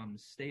 working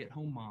moms,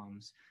 stay-at-home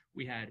moms.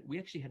 We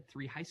actually had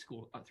 3 of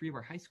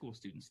our high school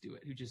students do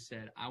it, who just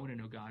said, I want to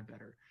know God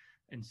better.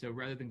 And so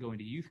rather than going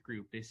to youth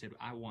group, they said,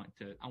 I want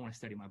to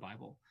study my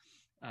Bible.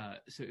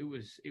 So it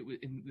was,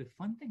 and the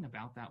fun thing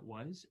about that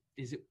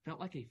is it felt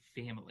like a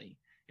family.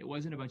 It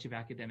wasn't a bunch of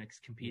academics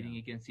competing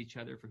against each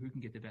other for who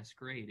can get the best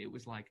grade. It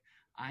was like,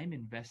 I'm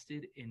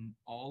invested in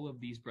all of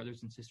these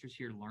brothers and sisters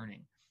here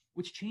learning,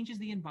 which changes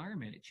the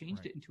environment. It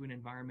changed it into an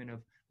environment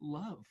of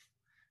love.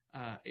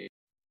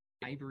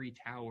 Ivory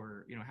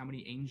tower, how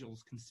many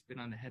angels can spin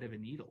on the head of a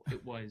needle?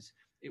 It was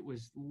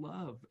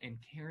love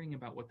and caring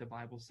about what the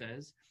Bible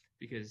says,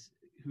 because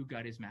who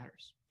God is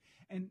matters.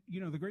 And,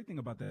 the great thing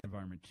about that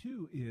environment,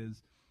 too,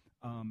 is,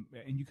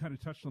 and you kind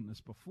of touched on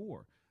this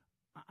before,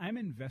 I'm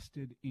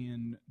invested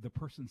in the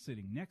person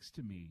sitting next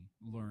to me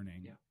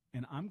learning,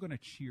 and I'm going to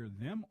cheer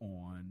them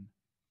on,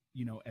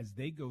 as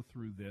they go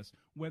through this,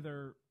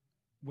 whether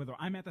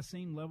I'm at the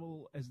same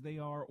level as they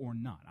are or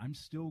not. I'm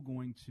still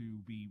going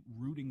to be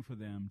rooting for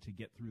them to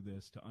get through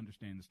this, to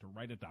understand this, to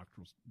write a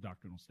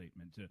doctrinal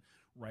statement, to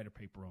write a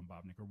paper on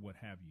Bavinck or what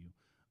have you.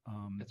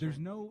 There's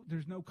no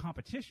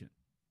competition.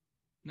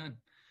 None.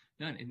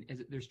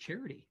 And there's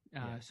charity.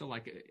 So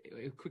like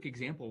a quick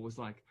example was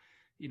like,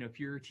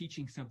 if you're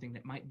teaching something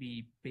that might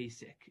be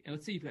basic, and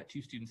let's say you've got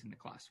 2 students in the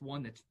class,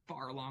 one that's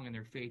far along in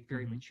their faith,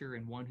 very mature,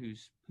 and one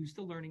who's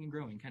still learning and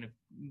growing, kind of,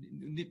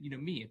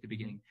 me at the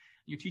beginning.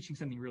 You're teaching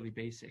something really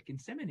basic. In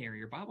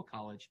seminary or Bible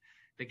college,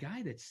 the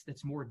guy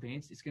that's more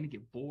advanced is going to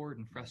get bored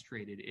and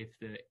frustrated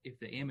if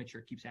the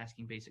amateur keeps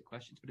asking basic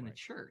questions. But in the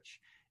church,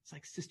 it's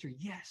like, sister,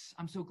 yes,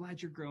 I'm so glad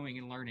you're growing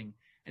and learning.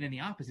 And then the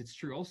opposite's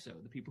true also.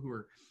 The people who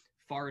are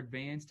far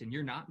advanced and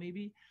you're not,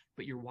 maybe,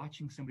 but you're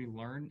watching somebody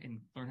learn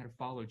how to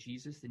follow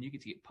Jesus, then you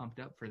get to get pumped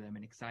up for them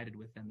and excited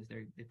with them as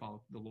they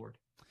follow the Lord.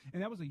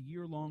 And that was a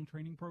year-long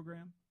training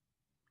program?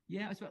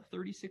 Yeah, it's about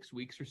 36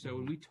 weeks or so,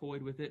 and we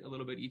toyed with it a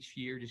little bit each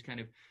year, just kind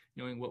of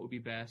knowing what would be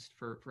best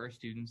for our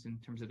students in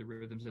terms of the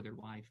rhythms of their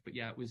life. But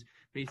yeah, it was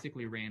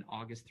basically ran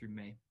August through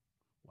May.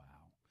 Wow.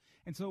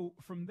 And so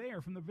from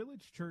there, from the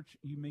Village Church,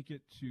 you make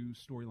it to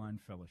Storyline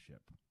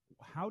Fellowship.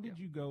 How did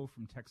you go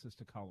from Texas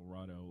to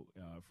Colorado,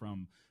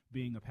 from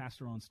being a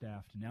pastor on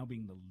staff to now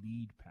being the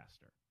lead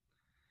pastor?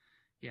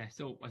 Yeah, I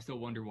still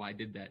wonder why I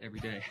did that every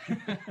day.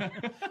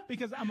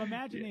 Because I'm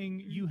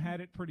imagining you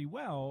had it pretty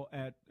well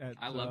at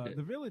I loved it.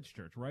 the Village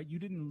Church, right? You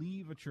didn't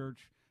leave a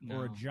church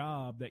or a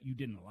job that you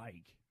didn't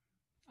like.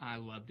 I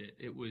loved it.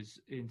 It was,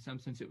 in some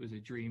sense, it was a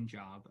dream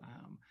job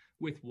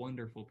with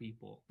wonderful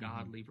people,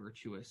 godly,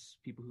 virtuous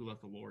people who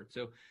love the Lord.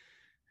 So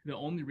the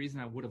only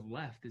reason I would have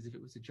left is if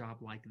it was a job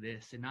like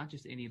this, and not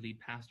just any lead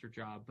pastor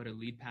job, but a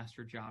lead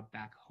pastor job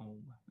back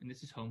home. And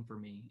this is home for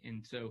me.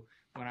 And so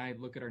when I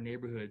look at our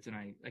neighborhoods,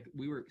 and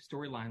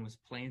Storyline was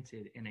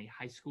planted in a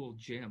high school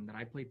gym that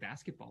I played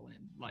basketball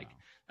in,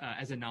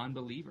 as a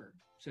non-believer.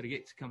 So to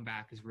get to come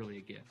back is really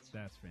a gift.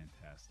 That's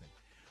fantastic.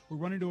 We're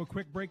running to a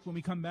quick break. When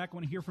we come back, I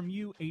want to hear from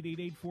you.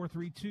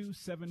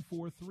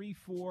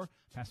 888-432-7434.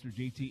 Pastor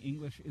JT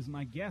English is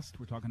my guest.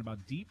 We're talking about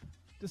deep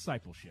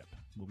discipleship.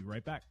 We'll be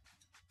right back.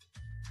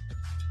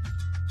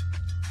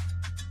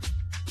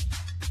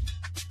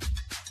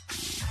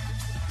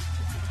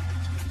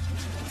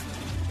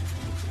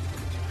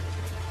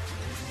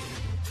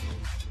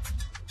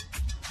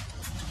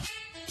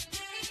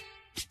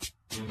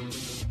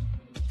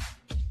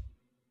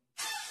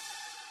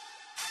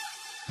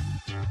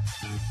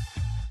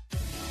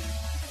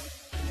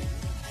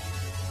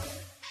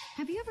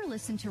 Have you ever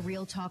listened to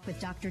Real Talk with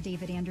Dr.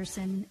 David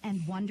Anderson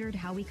and wondered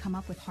how we come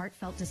up with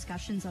heartfelt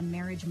discussions on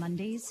Marriage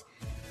Mondays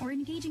or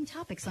engaging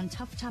topics on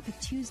Tough Topic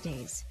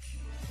Tuesdays?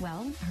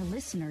 Well, our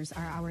listeners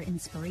are our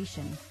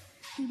inspiration.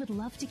 We would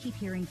love to keep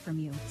hearing from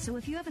you. So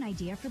if you have an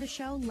idea for the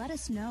show, let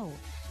us know,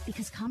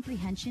 because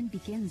comprehension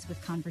begins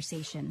with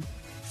conversation.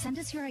 Send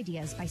us your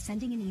ideas by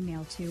sending an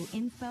email to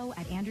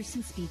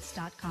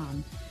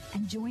info@andersonspeaks.com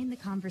and join the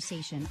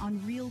conversation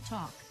on Real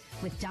Talk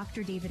with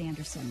Dr. David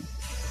Anderson.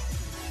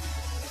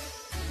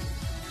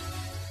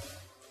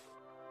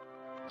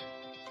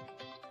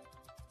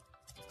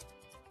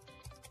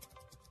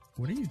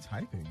 What are you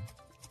typing?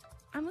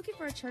 I'm looking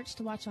for a church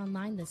to watch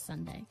online this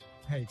Sunday.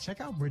 Hey, check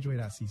out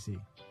Bridgeway.cc.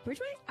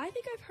 Bridgeway? I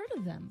think I've heard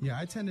of them. Yeah,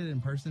 I attended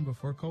in person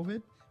before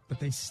COVID,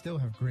 but they still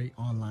have great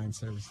online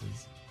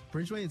services.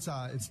 Bridgeway,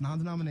 it's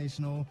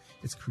non-denominational,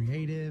 it's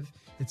creative,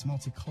 it's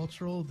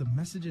multicultural, the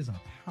messages are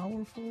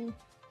powerful.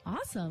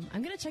 Awesome.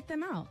 I'm going to check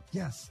them out.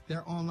 Yes,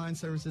 their online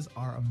services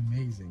are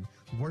amazing.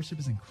 The worship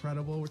is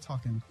incredible. We're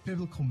talking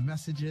biblical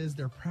messages.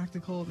 They're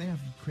practical. They have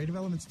creative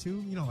elements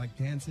too, like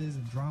dances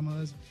and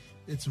dramas.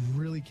 It's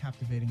really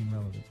captivating and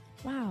relevant.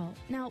 Wow.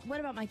 Now, what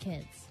about my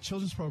kids?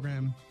 Children's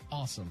program,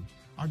 awesome.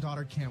 Our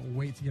daughter can't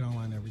wait to get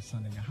online every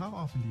Sunday. Now, how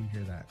often do you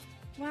hear that?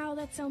 Wow,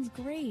 that sounds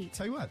great.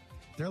 Tell you what,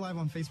 they're live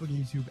on Facebook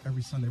and YouTube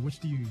every Sunday. Which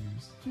do you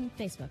use?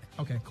 Facebook.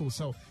 Okay, cool.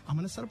 So I'm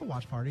going to set up a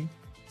watch party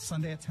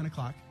Sunday at 10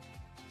 o'clock.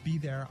 Be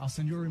there. I'll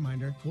send you a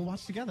reminder. We'll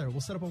watch together. We'll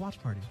set up a watch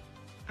party.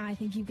 I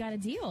think you've got a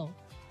deal.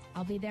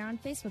 I'll be there on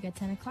Facebook at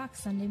 10 o'clock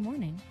Sunday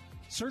morning.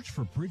 Search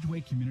for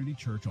Bridgeway Community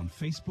Church on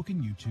Facebook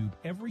and YouTube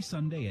every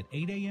Sunday at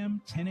 8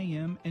 a.m., 10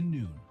 a.m., and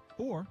noon.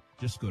 Or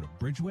just go to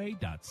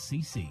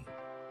bridgeway.cc.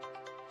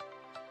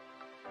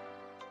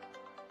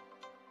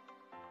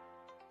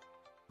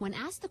 When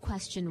asked the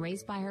question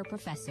raised by her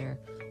professor,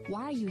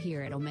 "Why are you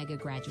here at Omega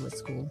Graduate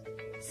School?"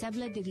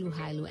 Sebla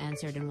Digluhailu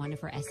answered in one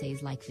of her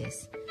essays like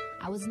this: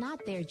 "I was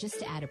not there just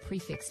to add a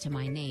prefix to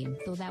my name,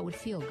 though that would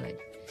feel good.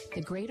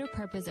 The greater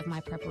purpose of my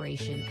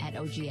preparation at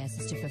OGS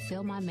is to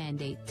fulfill my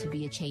mandate to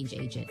be a change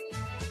agent.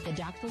 The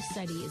doctoral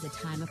study is a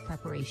time of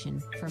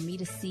preparation for me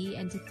to see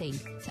and to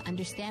think, to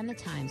understand the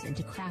times, and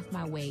to craft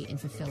my way in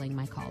fulfilling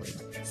my calling."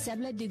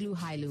 Sebla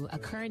Digluhailu, a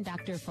current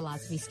Doctor of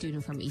Philosophy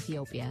student from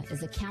Ethiopia,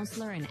 is a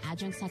counselor and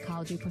adjunct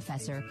psychology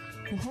professor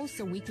who hosts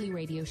a weekly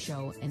radio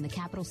show in the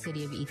capital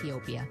city of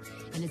Ethiopia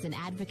and is an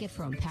advocate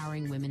for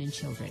empowering women and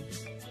children.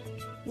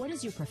 What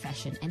is your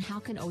profession, and how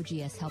can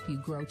OGS help you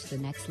grow to the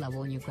next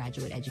level in your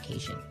graduate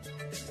education?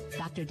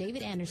 Dr.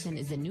 David Anderson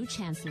is the new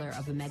chancellor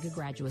of Omega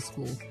Graduate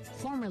School,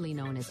 formerly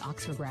known as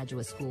Oxford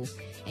Graduate School,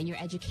 and your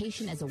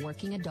education as a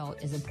working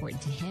adult is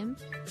important to him,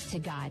 to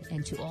God,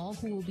 and to all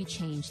who will be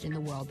changed in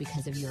the world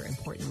because of your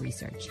important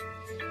research.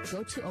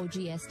 Go to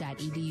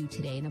ogs.edu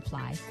today and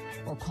apply,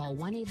 or call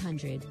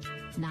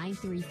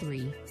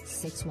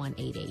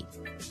 1-800-933-6188.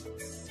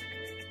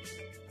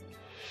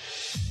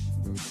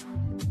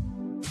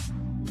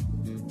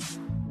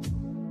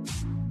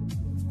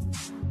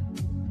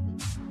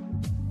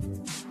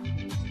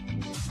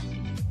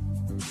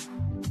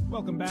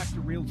 Welcome back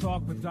to Real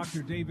Talk with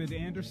Dr. David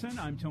Anderson.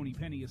 I'm Tony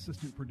Penny,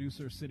 assistant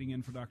producer, sitting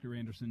in for Dr.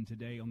 Anderson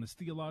today on this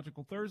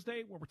Theological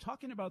Thursday, where we're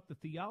talking about the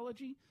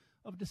theology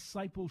of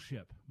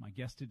discipleship. My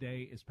guest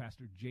today is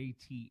Pastor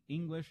J.T.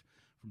 English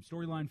from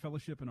Storyline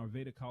Fellowship in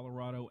Arvada,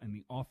 Colorado, and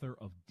the author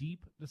of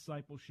Deep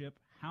Discipleship,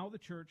 How the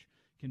Church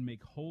Can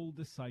Make Whole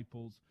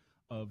Disciples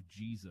of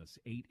Jesus.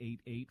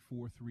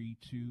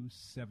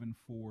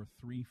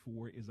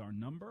 888-432-7434 is our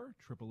number,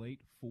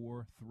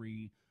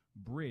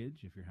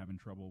 888-43-BRIDGE, if you're having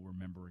trouble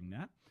remembering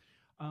that.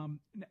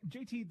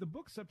 JT, the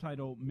book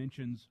subtitle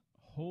mentions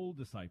whole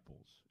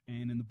disciples.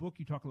 And in the book,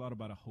 you talk a lot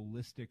about a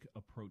holistic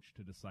approach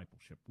to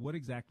discipleship. What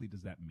exactly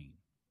does that mean?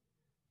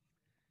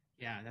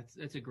 Yeah,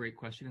 that's a great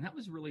question. And that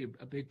was really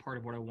a big part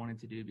of what I wanted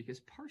to do,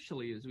 because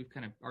partially, as we've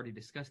kind of already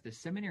discussed, this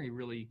seminary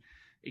really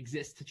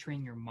exists to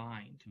train your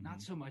mind,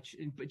 not so much,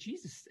 but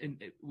Jesus,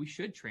 and we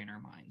should train our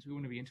minds. We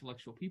want to be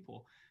intellectual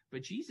people,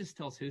 but Jesus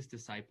tells his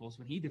disciples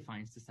when he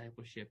defines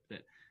discipleship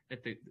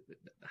that the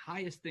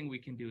highest thing we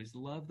can do is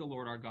love the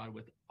Lord our God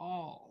with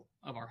all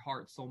of our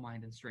heart, soul,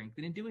 mind, and strength.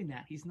 And in doing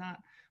that, he's not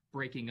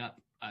breaking us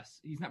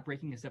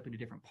up into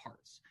different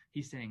parts.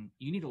 He's saying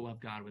you need to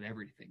love God with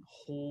everything,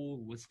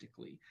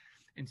 holistically.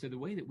 And so the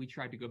way that we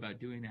tried to go about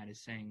doing that is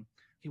saying,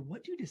 okay,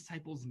 what do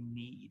disciples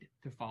need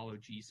to follow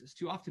Jesus?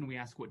 Too often we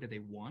ask, what do they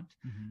want?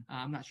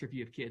 I'm not sure if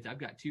you have kids. I've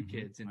got two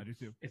kids, and I do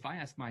too. If I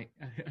ask my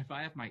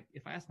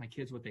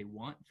kids what they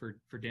want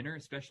for dinner,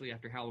 especially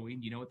after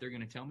Halloween, you know what they're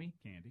going to tell me?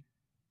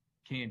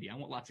 Candy. I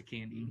want lots of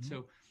candy. And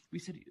so we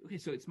said, okay,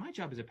 so it's my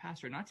job as a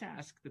pastor not to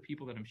ask the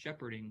people that I'm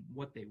shepherding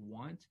what they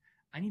want.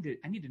 I need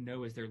to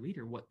know as their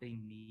leader what they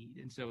need.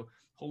 And so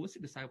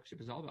holistic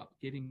discipleship is all about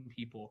giving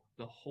people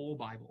the whole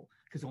Bible,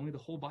 because only the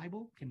whole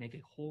Bible can make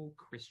a whole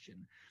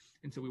Christian.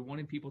 And so we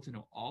wanted people to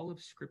know all of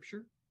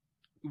Scripture.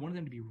 We wanted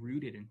them to be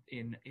rooted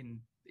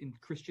in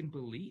Christian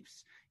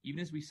beliefs.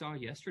 Even as we saw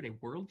yesterday,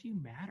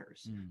 worldview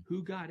matters.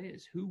 Who God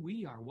is, who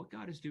we are, what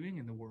God is doing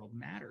in the world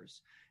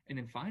matters. And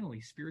then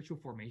finally, spiritual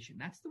formation.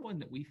 That's the one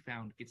that we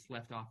found gets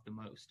left off the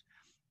most.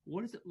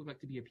 What does it look like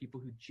to be a people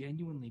who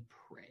genuinely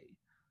pray,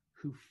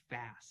 who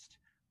fast,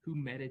 who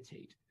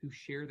meditate, who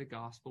share the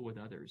gospel with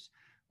others?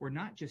 We're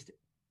not just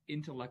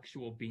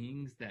intellectual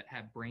beings that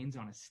have brains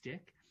on a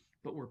stick,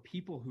 but we're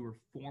people who are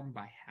formed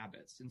by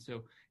habits. And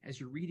so as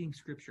you're reading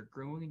Scripture,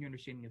 growing in your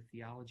understanding of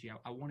theology,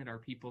 I wanted our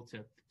people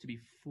to be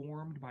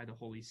formed by the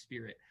Holy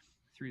Spirit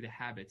through the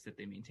habits that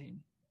they maintain.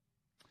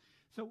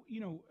 So,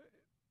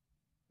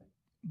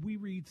 we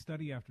read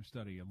study after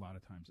study a lot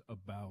of times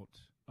about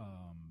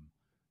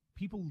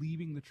people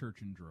leaving the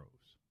church in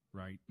droves.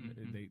 Right?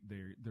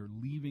 They're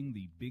leaving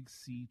the big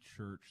C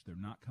church. They're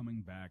not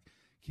coming back.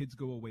 Kids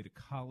go away to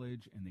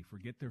college and they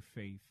forget their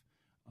faith.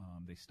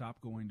 They stop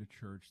going to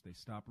church. They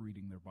stop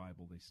reading their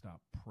Bible. They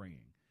stop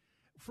praying.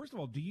 First of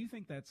all, do you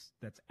think that's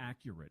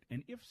accurate?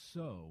 And if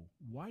so,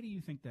 why do you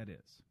think that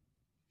is?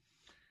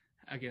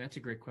 Again, that's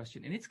a great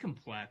question. And it's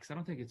complex. I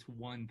don't think it's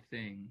one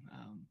thing.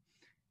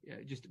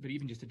 But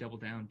even just to double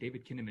down,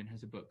 David Kinnaman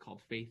has a book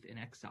called Faith in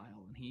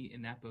Exile. And he,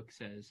 in that book,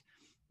 says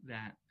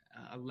that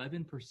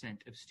 11%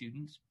 of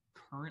students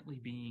currently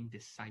being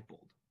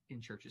discipled in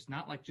churches,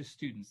 not like just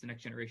students, the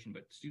next generation,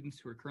 but students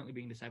who are currently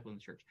being discipled in the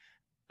church,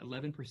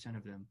 11%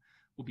 of them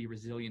will be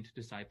resilient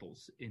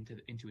disciples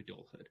into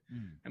adulthood.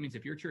 That means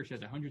if your church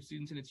has 100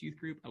 students in its youth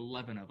group,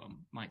 11 of them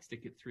might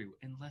stick it through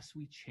unless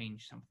we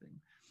change something.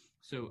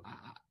 So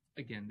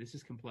again, this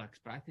is complex,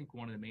 but I think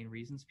one of the main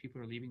reasons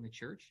people are leaving the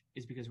church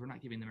is because we're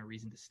not giving them a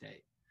reason to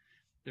stay.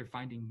 They're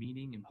finding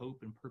meaning and hope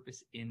and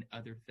purpose in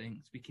other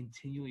things. We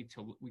continue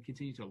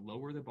to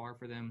lower the bar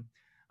for them,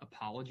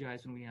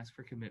 apologize when we ask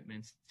for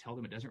commitments, tell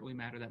them it doesn't really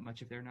matter that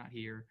much if they're not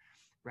here,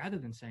 rather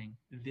than saying,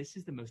 this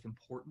is the most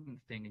important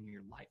thing in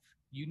your life.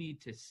 You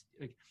need to,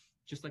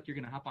 just like you're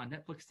going to hop on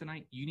Netflix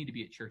tonight, you need to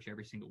be at church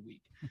every single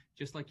week.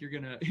 Just like you're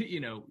going to,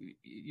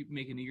 you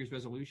make a New Year's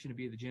resolution to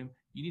be at the gym,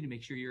 you need to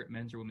make sure you're at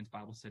men's or women's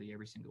Bible study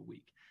every single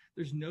week.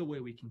 There's no way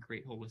we can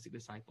create holistic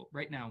disciple.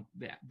 Right now,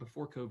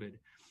 before COVID,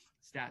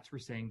 stats were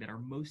saying that our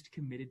most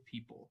committed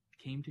people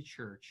came to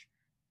church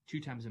 2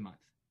 times a month.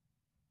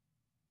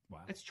 Wow.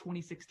 That's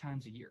 26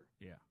 times a year.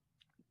 Yeah.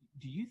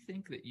 Do you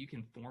think that you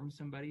can form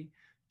somebody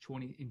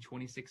in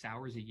 26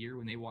 hours a year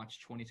when they watch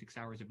 26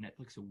 hours of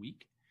Netflix a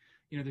week?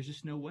 There's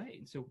just no way.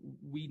 And so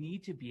we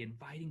need to be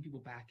inviting people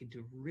back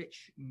into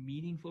rich,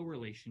 meaningful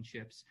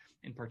relationships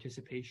and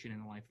participation in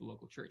the life of the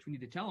local church. We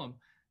need to tell them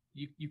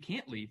you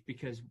can't leave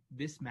because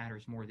this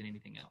matters more than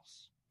anything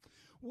else.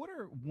 What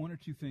are one or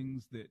two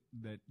things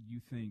that you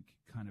think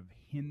kind of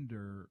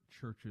hinder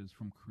churches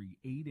from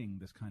creating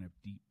this kind of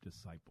deep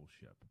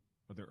discipleship?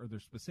 Are there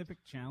specific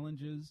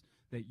challenges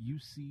that you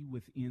see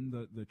within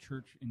the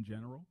church in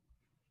general?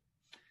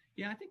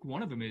 Yeah, I think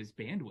one of them is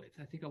bandwidth.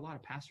 I think a lot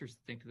of pastors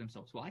think to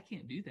themselves, well, I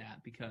can't do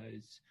that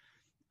because,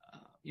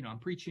 I'm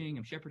preaching,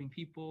 I'm shepherding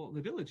people.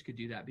 The Village could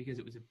do that because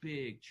it was a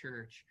big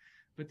church.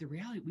 But the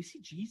reality, we see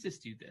Jesus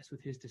do this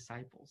with his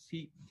disciples.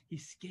 He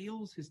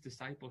scales his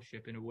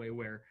discipleship in a way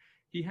where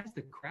he has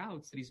the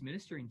crowds that he's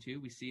ministering to.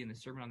 We see in the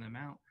Sermon on the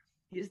Mount,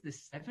 he has the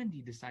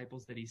 70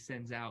 disciples that he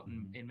sends out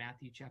in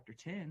Matthew chapter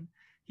 10.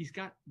 He's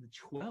got the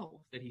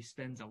 12 that he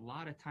spends a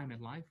lot of time in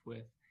life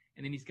with.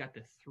 And then he's got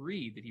the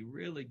 3 that he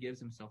really gives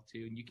himself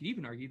to. And you can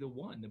even argue the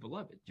 1, the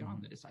beloved, John,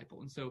 the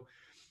disciple. And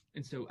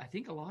so I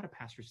think a lot of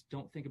pastors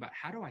don't think about,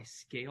 how do I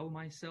scale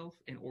myself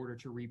in order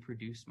to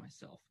reproduce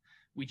myself?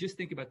 We just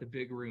think about the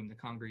big room, the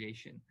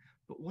congregation.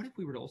 But what if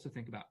we were to also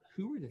think about,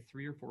 who are the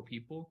 3 or 4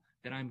 people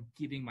that I'm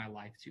giving my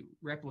life to,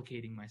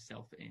 replicating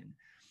myself in?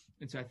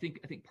 And so I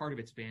think part of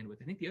it's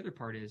bandwidth. I think the other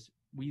part is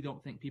we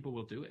don't think people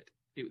will do it.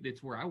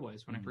 It's where I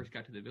was when I first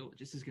got to the village.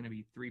 This is going to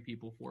be 3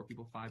 people, 4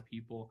 people, 5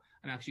 people.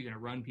 I'm actually going to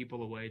run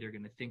people away. They're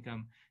going to think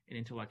I'm an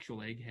intellectual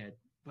egghead.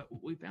 But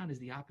what we found is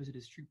the opposite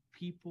is true.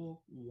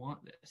 People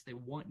want this. They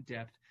want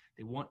depth,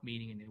 they want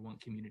meaning, and they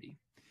want community.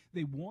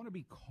 They want to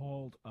be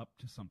called up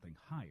to something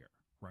higher,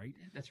 right?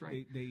 That's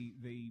right.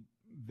 They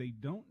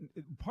don't.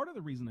 Part of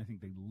the reason I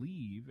think they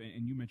leave,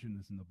 and you mentioned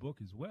this in the book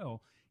as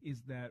well,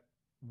 is that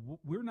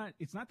we're not.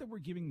 It's not that we're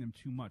giving them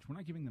too much. We're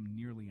not giving them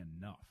nearly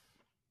enough.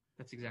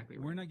 That's exactly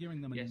right. We're not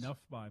giving them enough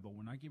Bible.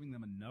 We're not giving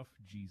them enough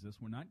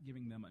Jesus. We're not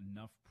giving them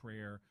enough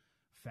prayer,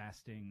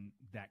 fasting,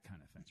 that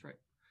kind of thing. That's right.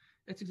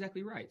 That's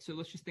exactly right. So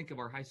let's just think of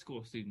our high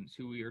school students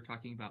who we are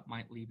talking about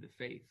might leave the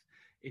faith.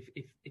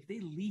 If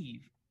they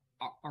leave,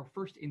 our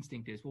first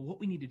instinct is, well, what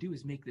we need to do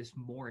is make this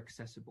more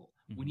accessible.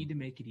 Mm-hmm. We need to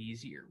make it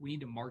easier. We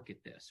need to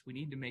market this. We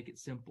need to make it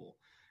simple.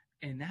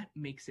 And that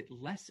makes it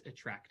less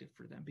attractive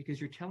for them because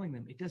you're telling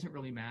them it doesn't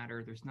really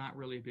matter. There's not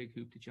really a big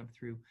hoop to jump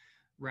through,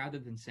 rather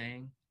than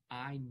saying,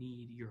 I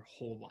need your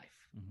whole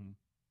life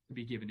to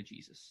be given to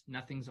Jesus.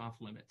 Nothing's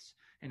off limits.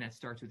 And that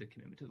starts with a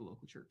commitment to the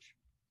local church.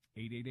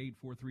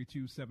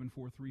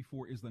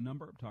 888-432-7434 is the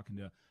number. I'm talking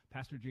to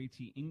Pastor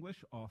J.T.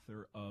 English,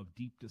 author of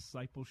Deep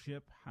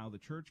Discipleship, How the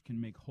Church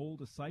Can Make Whole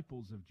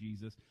Disciples of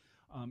Jesus.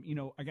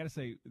 I got to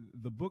say,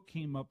 the book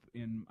came up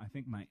in, I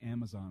think, my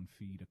Amazon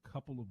feed a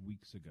couple of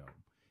weeks ago.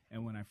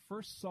 And when I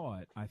first saw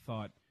it, I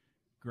thought,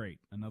 great,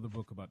 another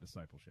book about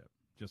discipleship.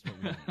 Just what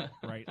we need,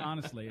 right?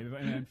 Honestly,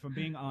 and from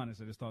being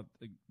honest, I just thought,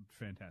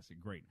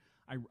 fantastic, great.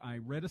 I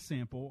read a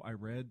sample. I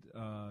read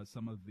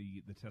some of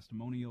the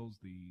testimonials,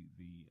 the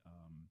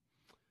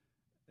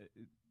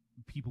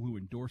people who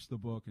endorsed the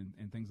book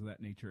and things of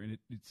that nature, and it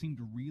seemed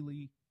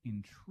really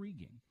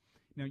intriguing.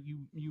 Now,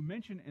 you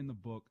mention in the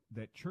book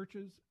that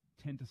churches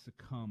tend to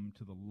succumb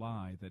to the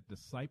lie that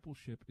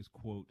discipleship is,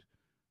 quote,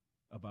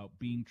 about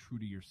being true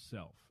to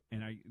yourself.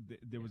 And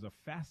there was a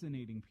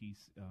fascinating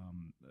piece,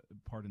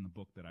 part in the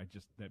book that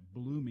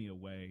blew me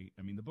away.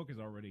 I mean, the book is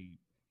already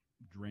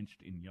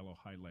drenched in yellow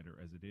highlighter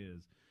as it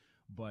is,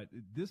 but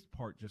this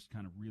part just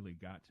kind of really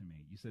got to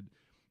me. You said,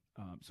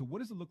 so what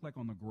does it look like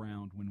on the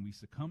ground when we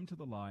succumb to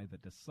the lie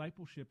that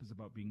discipleship is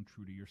about being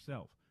true to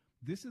yourself?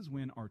 This is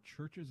when our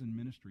churches and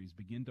ministries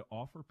begin to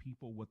offer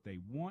people what they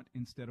want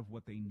instead of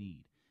what they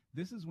need.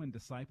 This is when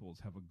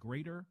disciples have a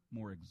greater,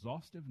 more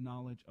exhaustive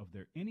knowledge of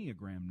their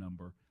Enneagram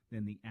number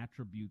than the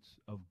attributes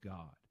of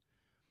God.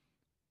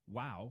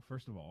 Wow,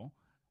 first of all,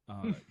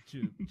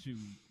 to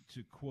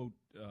quote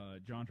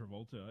John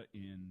Travolta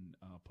in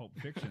Pulp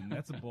Fiction,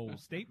 that's a bold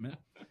statement.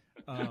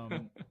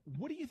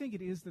 What do you think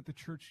it is that the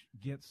church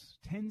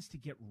tends to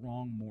get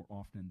wrong more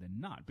often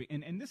than not?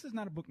 And this is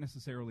not a book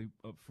necessarily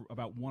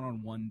about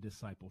one-on-one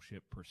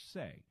discipleship per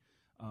se.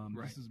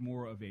 Right. This is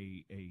more of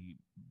a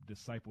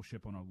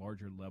discipleship on a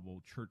larger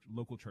level,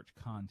 local church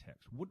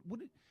context. What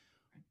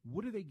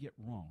do they get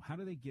wrong? How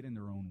do they get in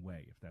their own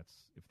way, if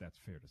that's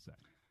fair to say?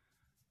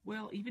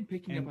 Well, even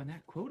picking up on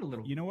that quote a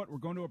little. You know what? We're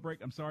going to a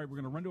break. I'm sorry. We're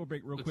going to run to a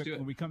break real quick.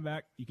 When we come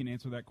back, you can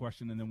answer that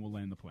question, and then we'll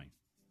land the plane.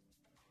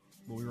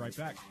 We'll be right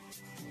back.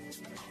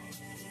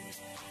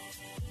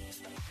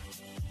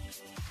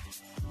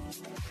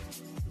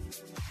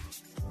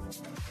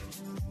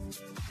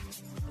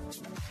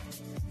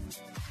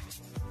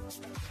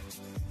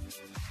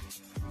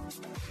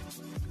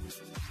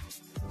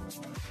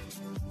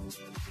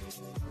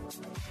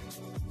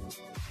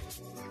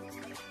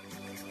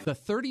 The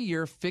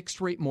 30-year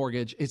fixed-rate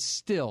mortgage is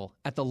still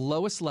at the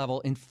lowest level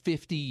in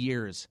 50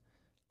 years.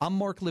 I'm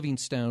Mark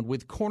Livingstone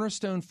with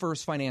Cornerstone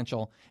First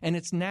Financial, and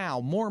it's now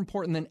more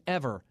important than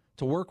ever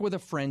to work with a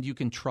friend you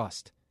can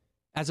trust.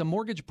 As a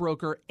mortgage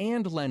broker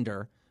and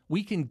lender,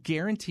 we can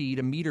guarantee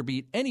to meet or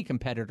beat any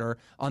competitor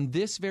on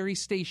this very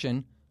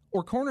station,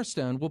 or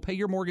Cornerstone will pay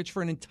your mortgage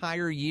for an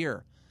entire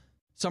year.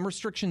 Some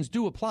restrictions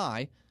do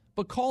apply,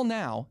 but call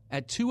now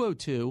at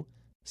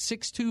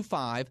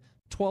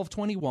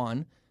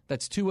 202-625-1221.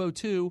 That's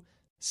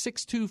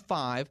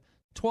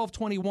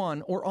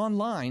 202-625-1221 or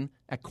online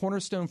at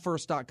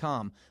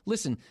cornerstonefirst.com.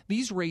 Listen,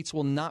 these rates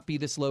will not be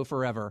this low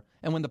forever.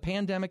 And when the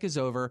pandemic is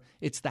over,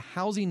 it's the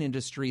housing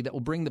industry that will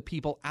bring the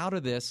people out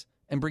of this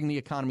and bring the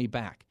economy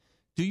back.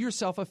 Do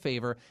yourself a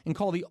favor and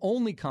call the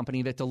only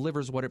company that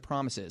delivers what it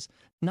promises,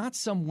 not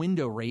some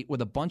window rate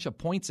with a bunch of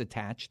points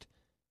attached.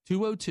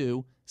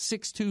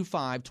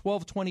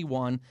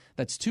 202-625-1221.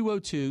 That's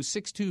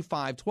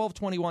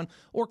 202-625-1221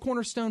 or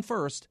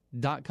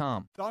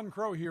cornerstonefirst.com. Don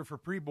Crow here for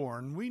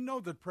Preborn. We know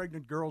that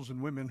pregnant girls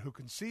and women who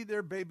can see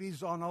their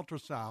babies on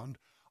ultrasound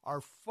are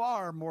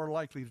far more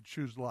likely to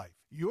choose life.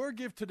 Your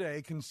gift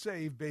today can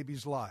save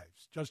babies'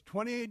 lives. Just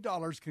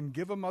 $28 can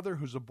give a mother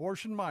who's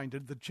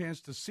abortion-minded the chance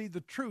to see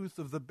the truth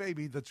of the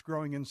baby that's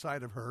growing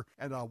inside of her,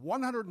 and a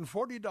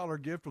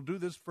 $140 gift will do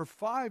this for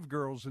 5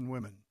 girls and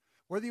women.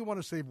 Whether you want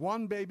to save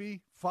one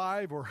baby,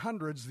 5, or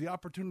hundreds, the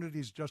opportunity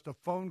is just a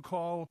phone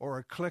call or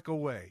a click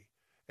away.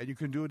 And you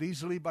can do it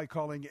easily by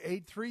calling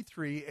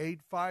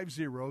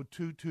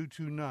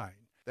 833-850-2229.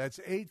 That's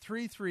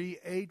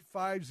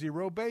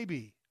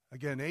 833-850-BABY.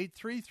 Again,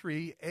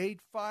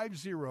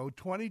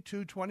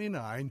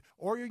 833-850-2229,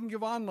 or you can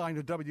give online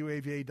at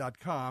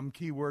WAVA.com,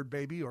 keyword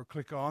baby, or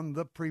click on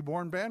the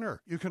preborn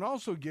banner. You can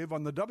also give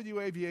on the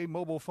WAVA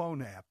mobile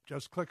phone app.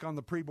 Just click on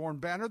the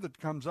preborn banner that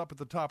comes up at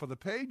the top of the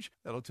page.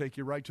 That'll take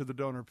you right to the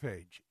donor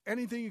page.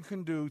 Anything you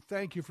can do,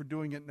 thank you for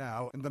doing it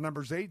now. And the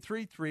number's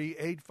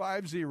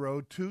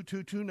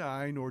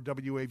 833-850-2229 or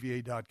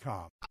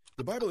WAVA.com.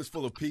 The Bible is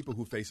full of people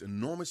who face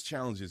enormous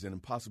challenges and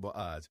impossible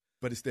odds,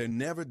 but it's their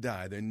never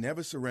die, their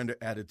never surrender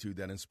attitude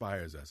that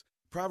inspires us.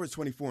 Proverbs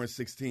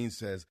 24:16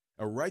 says,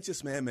 "A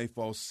righteous man may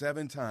fall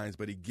 7 times,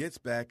 but he gets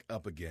back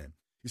up again."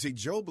 You see,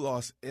 Job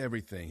lost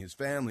everything, his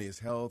family, his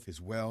health,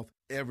 his wealth,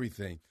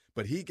 everything,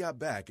 but he got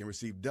back and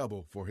received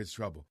double for his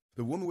trouble.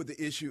 The woman with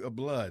the issue of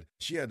blood,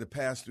 she had to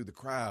pass through the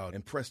crowd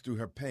and press through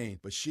her pain,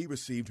 but she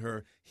received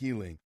her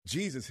healing.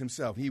 Jesus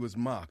himself, he was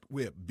mocked,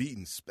 whipped,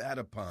 beaten, spat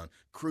upon,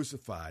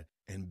 crucified,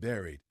 and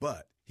buried,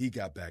 but he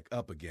got back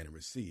up again and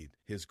received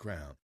his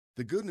crown.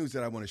 The good news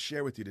that I want to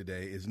share with you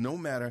today is no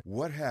matter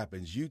what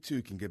happens, you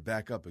too can get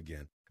back up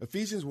again.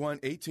 Ephesians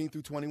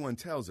 1:18-21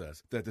 tells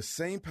us that the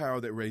same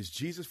power that raised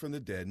Jesus from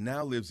the dead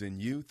now lives in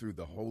you through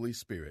the Holy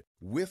Spirit.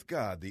 With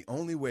God, the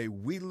only way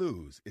we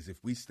lose is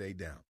if we stay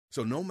down.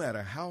 So no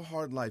matter how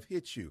hard life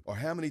hits you or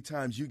how many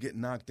times you get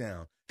knocked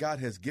down, God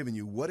has given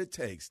you what it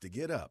takes to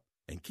get up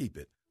and keep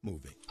it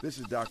moving. This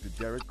is Dr.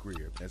 Derek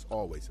Greer. As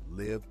always,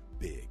 live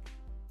big.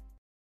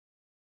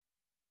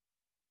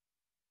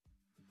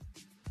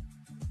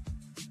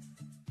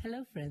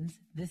 Hello, friends.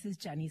 This is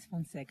Janice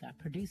Fonseca,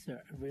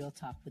 producer of Real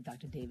Talk with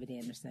Dr. David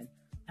Anderson.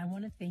 I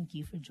want to thank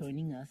you for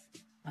joining us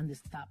on this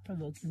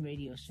thought-provoking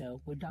radio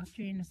show where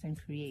Dr. Anderson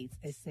creates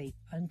a safe,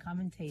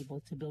 uncommon table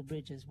to build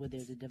bridges where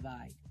there's a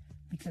divide.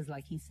 Because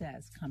like he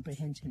says,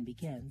 comprehension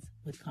begins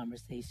with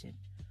conversation.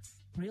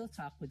 Real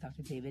Talk with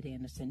Dr. David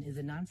Anderson is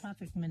a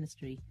nonprofit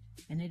ministry,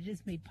 and it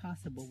is made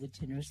possible with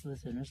generous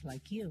listeners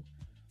like you.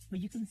 Will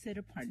you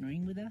consider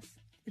partnering with us?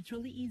 It's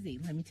really easy.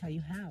 Let me tell you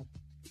how.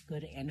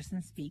 Go to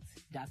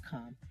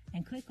AndersonSpeaks.com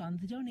and click on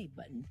the donate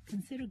button.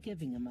 Consider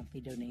giving a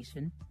monthly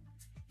donation.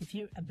 If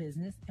you're a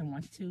business and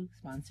want to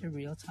sponsor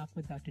Real Talk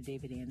with Dr.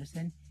 David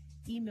Anderson,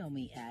 email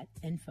me at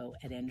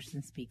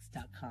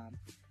info@AndersonSpeaks.com.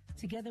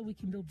 Together we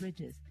can build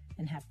bridges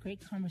and have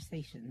great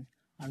conversations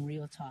on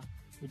Real Talk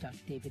with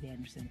Dr. David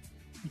Anderson.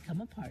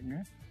 Become a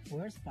partner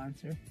or a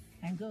sponsor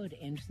and go to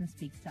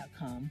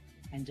AndersonSpeaks.com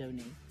and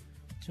donate.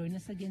 Join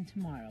us again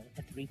tomorrow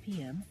at 3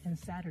 p.m. and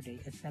Saturday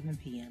at 7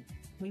 p.m.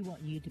 We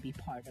want you to be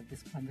part of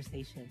this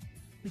conversation.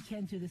 We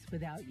can't do this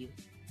without you.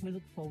 We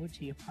look forward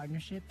to your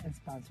partnership and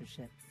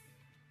sponsorship.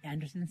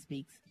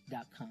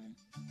 AndersonSpeaks.com.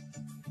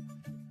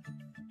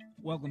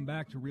 Welcome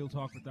back to Real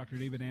Talk with Dr.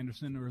 David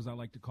Anderson, or as I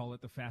like to call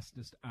it, the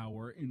fastest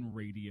hour in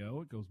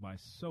radio. It goes by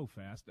so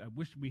fast. I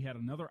wish we had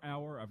another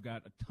hour. I've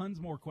got tons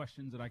more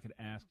questions that I could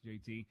ask,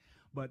 JT.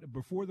 But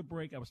before the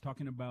break, I was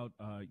talking about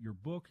your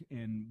book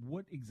and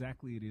what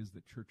exactly it is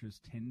that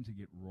churches tend to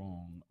get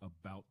wrong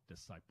about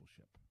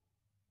discipleship.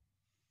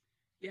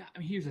 Yeah, I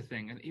mean, here's the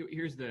thing, and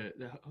here's the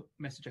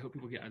message I hope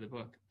people get out of the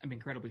book. I'm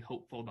incredibly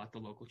hopeful about the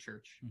local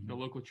church. Mm-hmm. The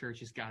local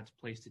church is God's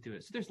place to do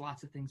it. So there's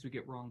lots of things we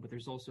get wrong, but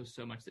there's also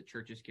so much that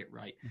churches get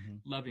right. Mm-hmm.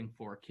 Loving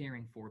for,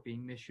 caring for,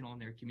 being missional in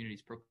their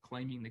communities,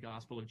 proclaiming the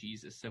gospel of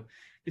Jesus. So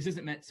this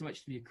isn't meant so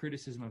much to be a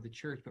criticism of the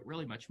church, but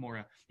really much more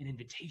an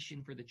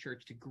invitation for the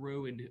church to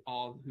grow into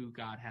all who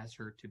God has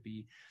her to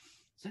be.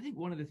 So I think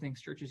one of the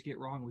things churches get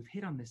wrong, we've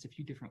hit on this a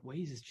few different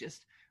ways, is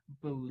just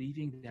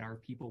believing that our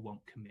people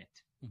won't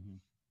commit. Mm-hmm.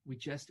 We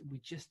just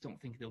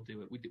don't think they'll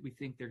do it. We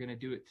think they're going to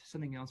do it to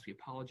something else. We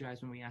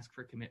apologize when we ask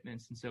for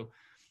commitments. And so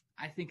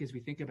I think as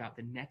we think about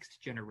the next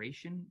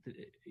generation,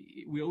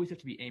 we always have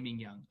to be aiming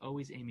young,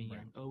 always aiming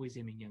young, always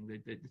aiming young.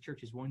 The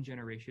church is one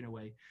generation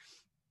away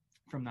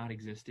from not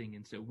existing.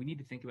 And so we need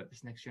to think about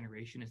this next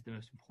generation as the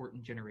most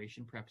important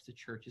generation perhaps the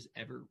church has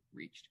ever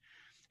reached.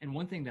 And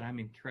one thing that I'm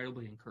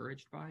incredibly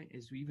encouraged by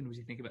is even as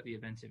we think about the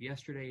events of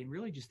yesterday and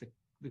really just the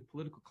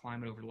political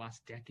climate over the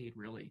last decade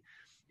really,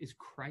 is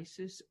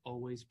crisis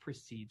always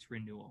precedes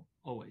renewal,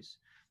 always.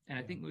 And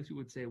I think most people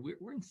would say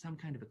we're in some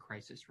kind of a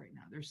crisis right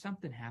now. There's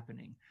something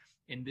happening.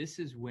 And this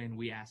is when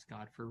we ask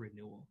God for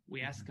renewal.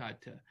 We ask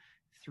God to,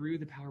 through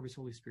the power of his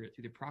Holy Spirit,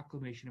 through the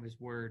proclamation of his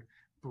word,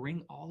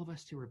 bring all of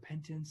us to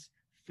repentance,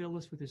 fill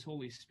us with his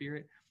Holy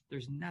Spirit.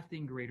 There's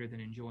nothing greater than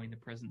enjoying the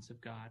presence of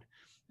God.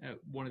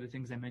 One of the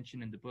things I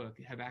mentioned in the book,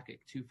 Habakkuk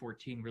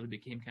 2:14, really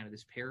became kind of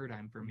this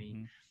paradigm for me.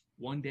 Mm-hmm.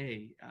 One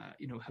day,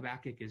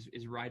 Habakkuk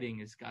is writing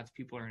as God's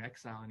people are in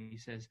exile, and he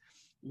says,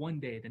 one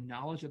day the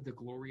knowledge of the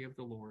glory of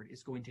the Lord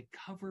is going to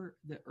cover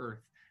the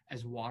earth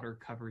as water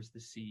covers the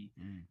sea.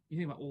 Mm. You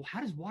think about, well,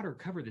 how does water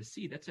cover the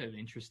sea? That's an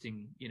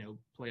interesting,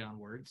 play on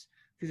words,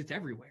 because it's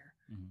everywhere.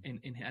 Mm-hmm.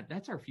 And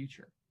that's our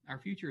future. Our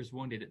future is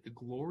one day that the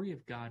glory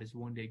of God is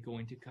one day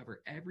going to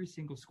cover every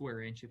single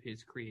square inch of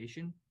his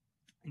creation.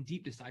 And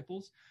deep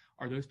disciples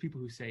are those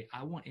people who say,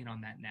 I want in on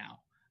that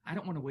now. I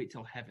don't want to wait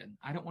till heaven.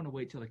 I don't want to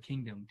wait till the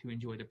kingdom to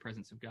enjoy the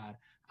presence of God.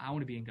 I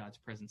want to be in God's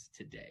presence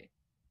today.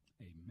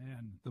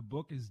 Amen. The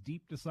book is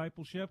Deep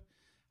Discipleship,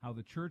 how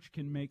the church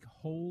can make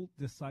whole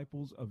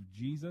disciples of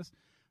Jesus.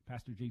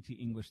 Pastor J.T.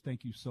 English,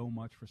 thank you so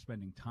much for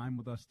spending time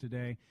with us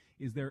today.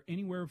 Is there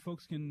anywhere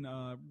folks can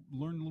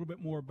learn a little bit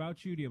more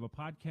about you? Do you have a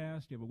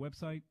podcast? Do you have a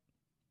website?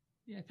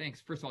 Yeah, thanks.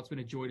 First of all, it's been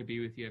a joy to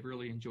be with you. I've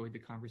really enjoyed the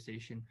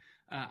conversation.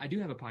 I do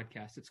have a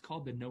podcast. It's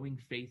called the Knowing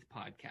Faith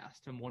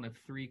Podcast. I'm one of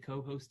 3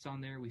 co-hosts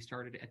on there. We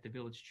started at the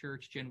Village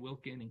Church, Jen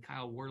Wilkin and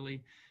Kyle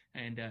Worley,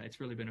 and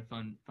it's really been a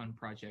fun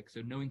project.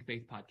 So Knowing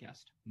Faith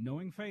Podcast.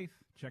 Knowing Faith.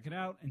 Check it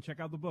out, and check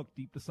out the book,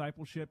 Deep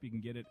Discipleship. You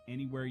can get it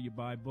anywhere you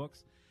buy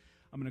books.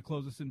 I'm going to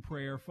close us in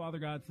prayer. Father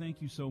God,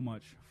 thank you so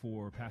much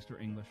for Pastor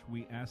English.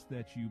 We ask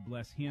that you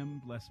bless him,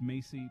 bless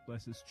Macy,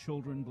 bless his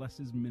children, bless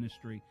his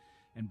ministry,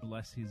 and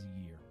bless his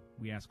year.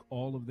 We ask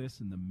all of this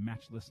in the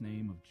matchless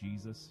name of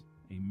Jesus.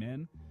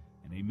 Amen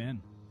and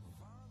amen.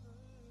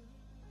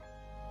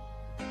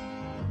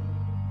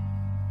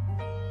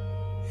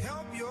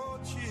 Help your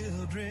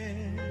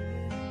children